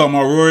when you talking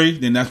about Rory,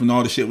 then that's when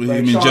all the shit with Like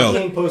him and Sean Joe.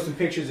 King posting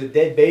pictures of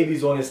dead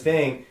babies on his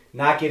thing,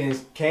 not getting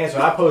cancer.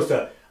 I post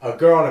a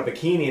girl in a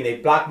bikini and they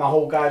block my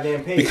whole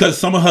goddamn page. Because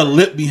some of her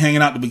lip be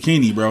hanging out the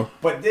bikini, bro.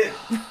 But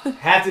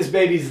half this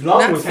baby's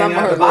lung Not was some hanging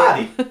of out the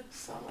her body.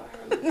 Some of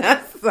her lip.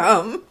 Not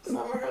some. Some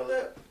of her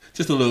lip.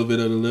 Just a little bit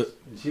of the lip.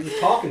 She was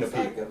talking to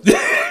people.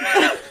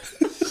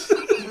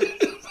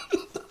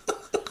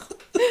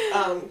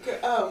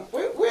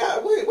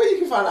 Where you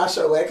can find our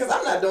show at? Because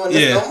I'm not doing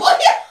this no more.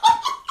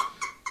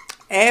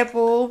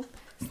 Apple,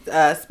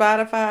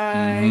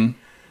 Spotify.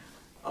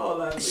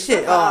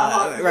 Shit.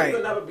 Right.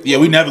 Yeah,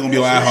 we never gonna be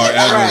on iHeart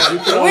ever.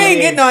 Right. We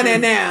ain't getting on there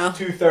now.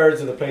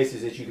 2/3 of the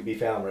places that you could be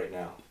found right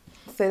now.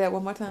 Say that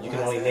one more time. You can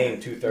only name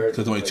 2/3.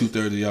 Because only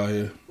 2/3 of y'all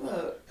here.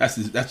 That's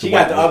the She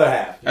white got the wit. other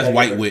half. That's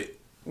white wit.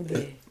 Yeah.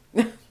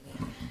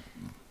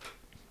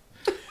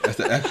 That's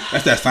that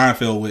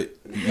Seinfeld wit.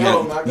 You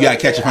Oh my God. gotta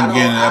catch it from the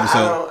beginning of the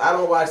episode. I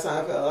don't watch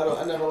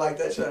Seinfeld. I never liked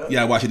that show. You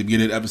gotta watch it at the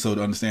beginning of the episode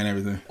to understand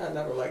everything. I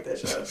never liked that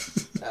show.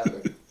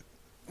 Ever.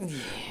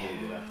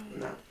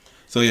 No.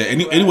 So yeah,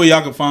 anyway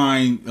y'all can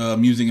find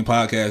music and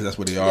podcasts, that's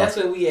where they are. That's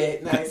where we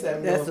at.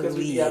 97 That's because where we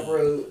we be up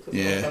road.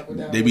 Yeah,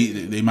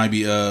 they might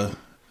be on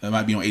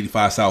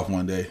 85 South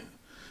one day.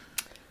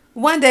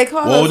 One day,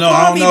 call Well, us. no, Call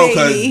I don't me, know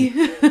baby.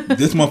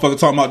 This motherfucker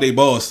talking about they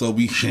boss, so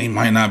she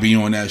might not be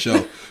on that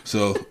show.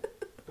 So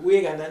we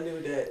ain't got nothing to do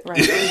with that. Right.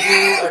 These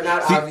views are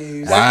not our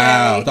views.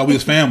 wow, Okay. I thought we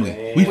was family.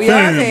 Man. We We are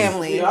family.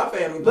 family. We are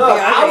family. Look, We are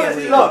I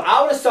family.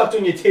 would have sucked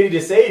on your titty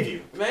to save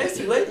you. Man, it's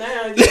too late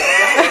now. I'm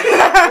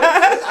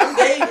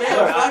Dave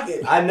now. Fuck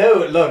it. I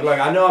know. Look,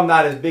 I know I'm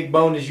not as big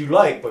boned as you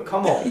like, but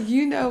come on.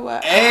 You know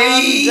what?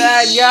 Hey,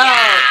 I'm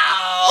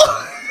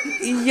done,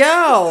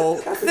 yo.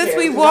 Since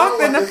we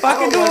walked in the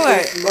fucking door.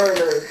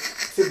 Murder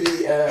to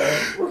be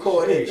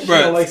recorded. She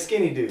Right. don't like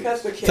skinny dudes.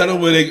 Cuss the Tell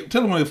them where they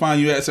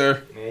find you at,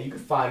 sir. Man, you can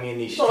find me in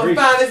these He's gonna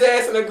streets. find his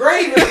ass in the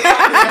grave. You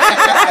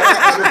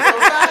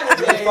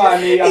can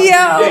find me.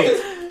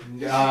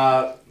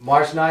 Yo.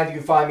 March 9th, you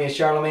can find me at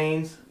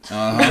Charlemagne's.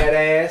 That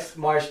ass.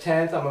 March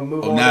 10th, I'm gonna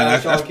move on. Now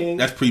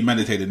That's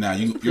premeditated. Now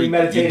you're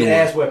premeditated doing,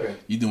 ass whipping.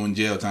 You doing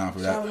jail time for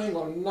that. Charlamagne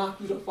gonna knock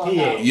you the fuck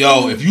out.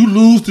 Yo, if you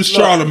lose to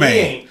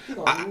Charlamagne, He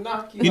gonna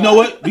knock you you out. know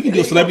what? We can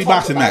do a celebrity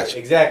boxing match.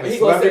 Exactly. He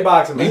Celebrity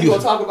boxing match. He's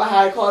gonna talk about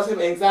how it caused him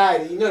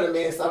anxiety. You know the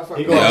man suffer from.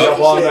 He gonna jump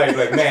all night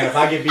like, man, if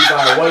I get beat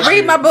by a white Read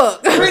dude, my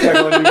book. what's that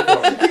gonna do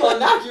for me? He gonna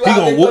knock you He out.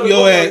 gonna whoop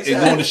your ass and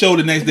go on the show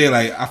the next day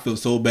like, I feel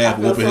so bad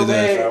for whooping his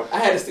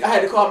ass. I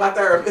had to call my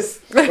therapist.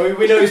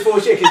 We know he's full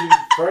of shit because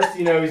first,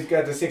 he's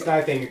got the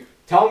 6'9" thing.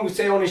 Tell him to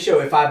say on his show,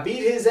 if I beat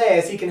his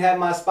ass, he can have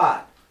my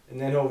spot. And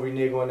then he'll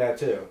renege on that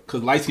too.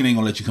 Because light skin ain't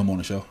gonna let you come on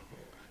the show.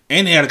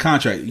 And they had a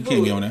contract. You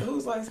can't get on there.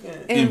 Who's light skin?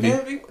 Envy.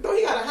 Don't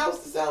he got a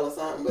house to sell or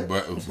something?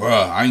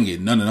 Bruh, I ain't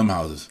getting none of them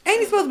houses. Ain't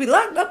he supposed to be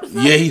locked up or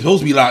something? Yeah, he's supposed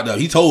to be locked up.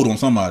 He told on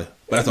somebody.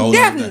 But that's a whole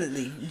other thing.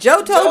 Definitely.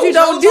 Joe told you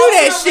don't do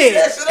that shit.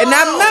 And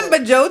I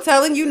remember Joe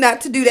telling you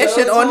not to do that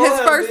shit on his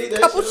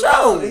first couple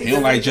shows. He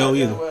don't like Joe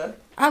either.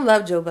 I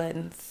love Joe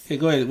Buttons. Hey,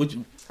 go ahead. What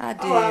you? I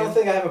do. I don't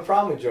think I have a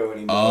problem with Joe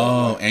anymore.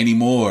 Oh,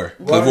 anymore.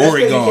 Well, Because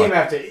Rory he gone. came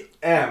after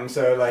M,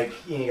 so like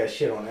he ain't got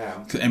shit on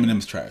M. Because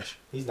Eminem's trash.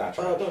 He's not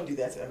Oh, trash. don't do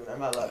that to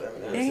Eminem. I love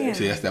Eminem. Damn.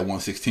 See, that's that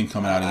 116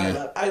 coming out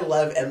again. I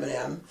love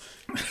Eminem.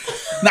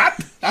 Not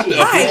the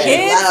Hi, affliction.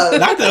 kid.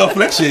 Not the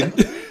affliction.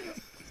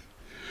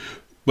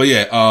 But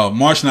yeah,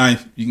 March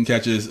 9th, you can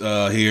catch us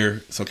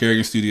here. So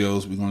Kerrigan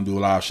Studios, we're going to do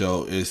a live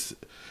show. It's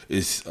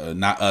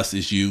not us,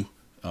 it's you.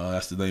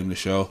 That's the name of the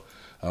show.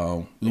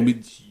 We're gonna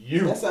be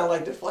You. That sounds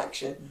like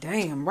deflection.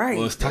 Damn right.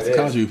 Well, it's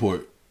Toxicology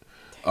Report.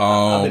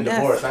 I've been That's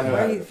divorced. I know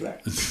how to crazy.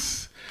 deflect.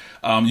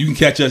 You can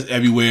catch us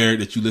everywhere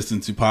that you listen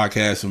to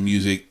podcasts or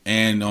music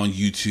and on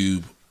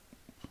YouTube.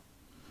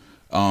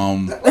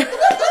 What the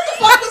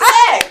fuck was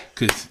that?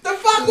 Cause The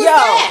fuck was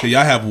that?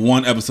 y'all have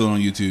one episode on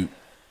YouTube,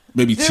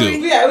 maybe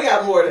two. We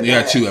got more than You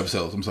that. got 2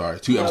 episodes. I'm sorry,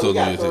 2 No, episodes we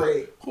on got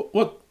YouTube. 3.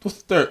 What's the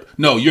third?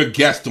 No, you're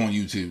guest on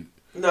YouTube.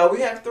 No,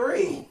 we have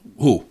 3.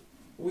 Who?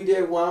 We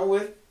did one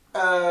with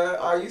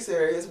Are You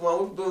Serious?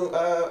 One with Boone,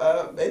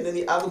 and then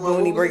the other one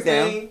Booney what was his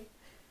Breakdown. name?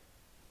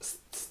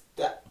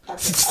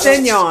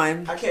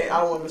 Stenyon. I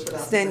don't want to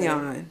mispronounce his name.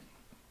 Stenyon.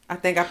 I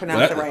think I Well,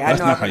 pronounced it right. I that's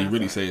know not I how you pronounced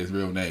really it. say his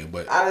real name,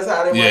 but That's why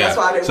I didn't yeah.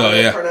 want So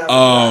to yeah,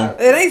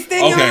 pronounce it. It ain't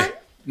Stenyon? okay.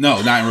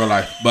 No, not in real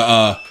life, but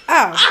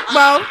Oh,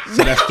 well,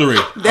 so that's 3.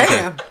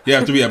 Damn. Okay. You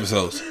have 3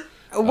 episodes.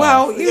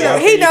 well, you know,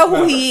 he know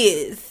who he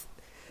is.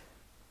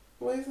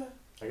 What is that?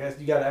 I guess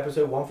you got an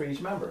episode 1 for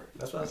each member.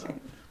 That's what I'm saying.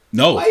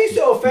 No, Why are you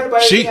so offended by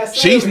everything I said?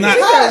 she's not.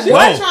 Because No.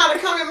 you're trying to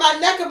come in my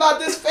neck about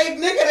this fake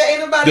nigga that ain't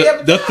nobody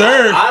ever The tried.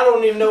 third, I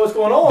don't even know what's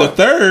going on. the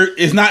third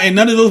is not in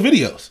none of those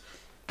videos.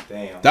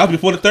 Damn. That was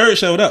before the third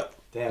showed up.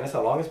 Damn, that's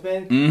how long it's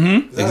been?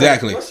 Mm-hmm.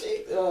 Exactly. What's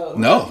she,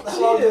 No.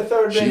 How long has the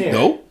third been here?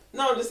 Nope.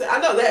 No, I'm just saying. I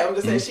know that. I'm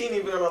just saying she ain't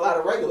even on a lot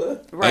of regular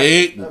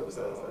Hey,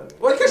 episodes.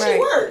 Well, because Right. she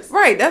works.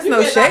 Right, that's You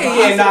no can't knock shade. her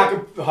You can't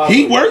knock her.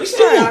 he You works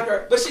can't too. knock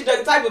her, but she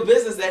the type of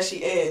business that she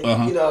in.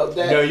 Uh-huh. You know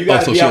that. No, you got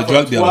to so be she a out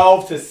drug from dealer.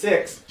 12 to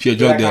 6. She a for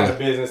drug that kind dealer. of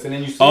business, and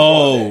then you sleep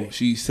all Oh, day.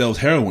 she sells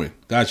heroin.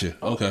 Gotcha.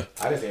 Okay.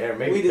 I didn't say hair.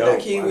 Maybe We did dope. not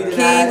key. We did Key,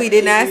 not. we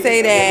did not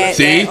say that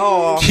See, at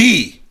all.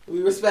 key.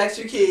 We respect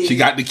you, Key. She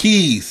got the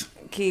keys.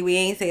 Key, we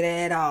ain't say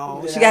that at all.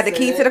 We did She not got the say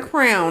key that. to the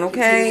crown,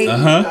 okay?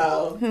 Uh-huh.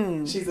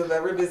 No, she's a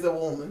very busy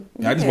woman.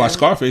 Yeah, I just Yeah. watched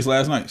Scarface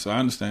last night, so I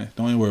understand.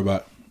 Don't even worry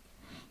about it.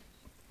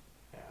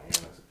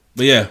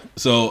 But yeah,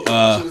 so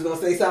She was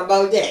gonna say something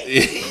about that.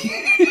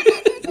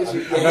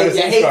 I've never You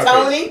seen hate Scarface.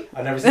 Tony?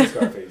 I've never seen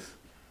Scarface.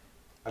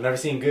 I've never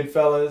seen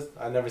Goodfellas.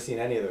 I've never seen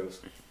any of those.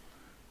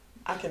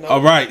 I can.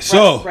 all right,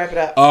 so wrap it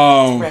up.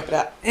 Wrap it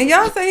up. And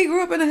y'all say he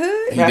grew up in the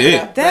hood? he Wrap it did.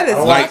 up. That is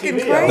Like- fucking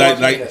like-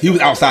 crazy. Like he was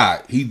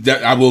outside.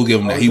 I will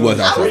give him that. He was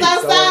I was outside.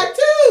 outside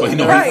But too. you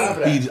know,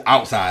 Right. he's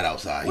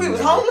outside. We He was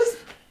homeless.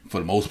 for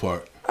the most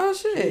part. Oh,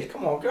 shit.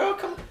 Come on, girl.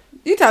 Come on.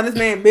 You telling this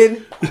man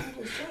business.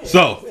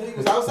 So He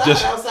was outside.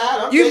 Just-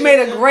 outside. You've made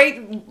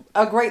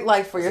a great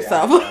life for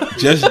yourself.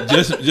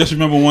 just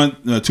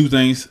remember two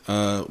things.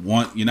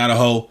 One, you're not a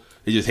hoe.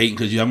 They're just hating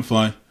because you're having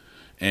fun,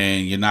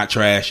 and you're not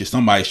trash. You're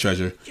somebody's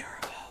treasure. You're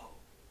a hoe.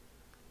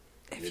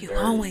 If you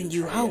hoeing,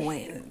 you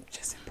hoeing.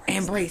 Just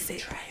embrace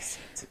it.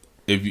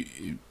 If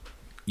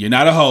you're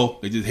not a hoe,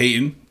 they're just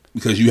hating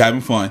because you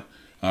having fun.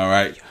 All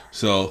right.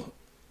 So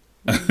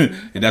and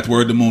that's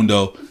word to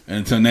Mundo. And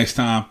until next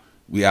time,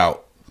 we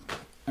out.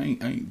 I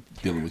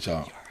ain't dealing with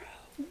y'all.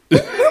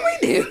 What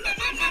we do?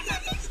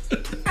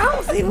 I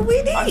don't see what we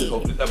I just did.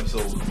 hope this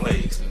episode was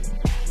blazed.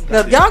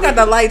 Look, y'all got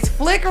the lights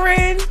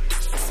flickering.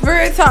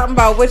 Spirit talking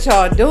about what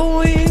y'all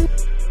doing.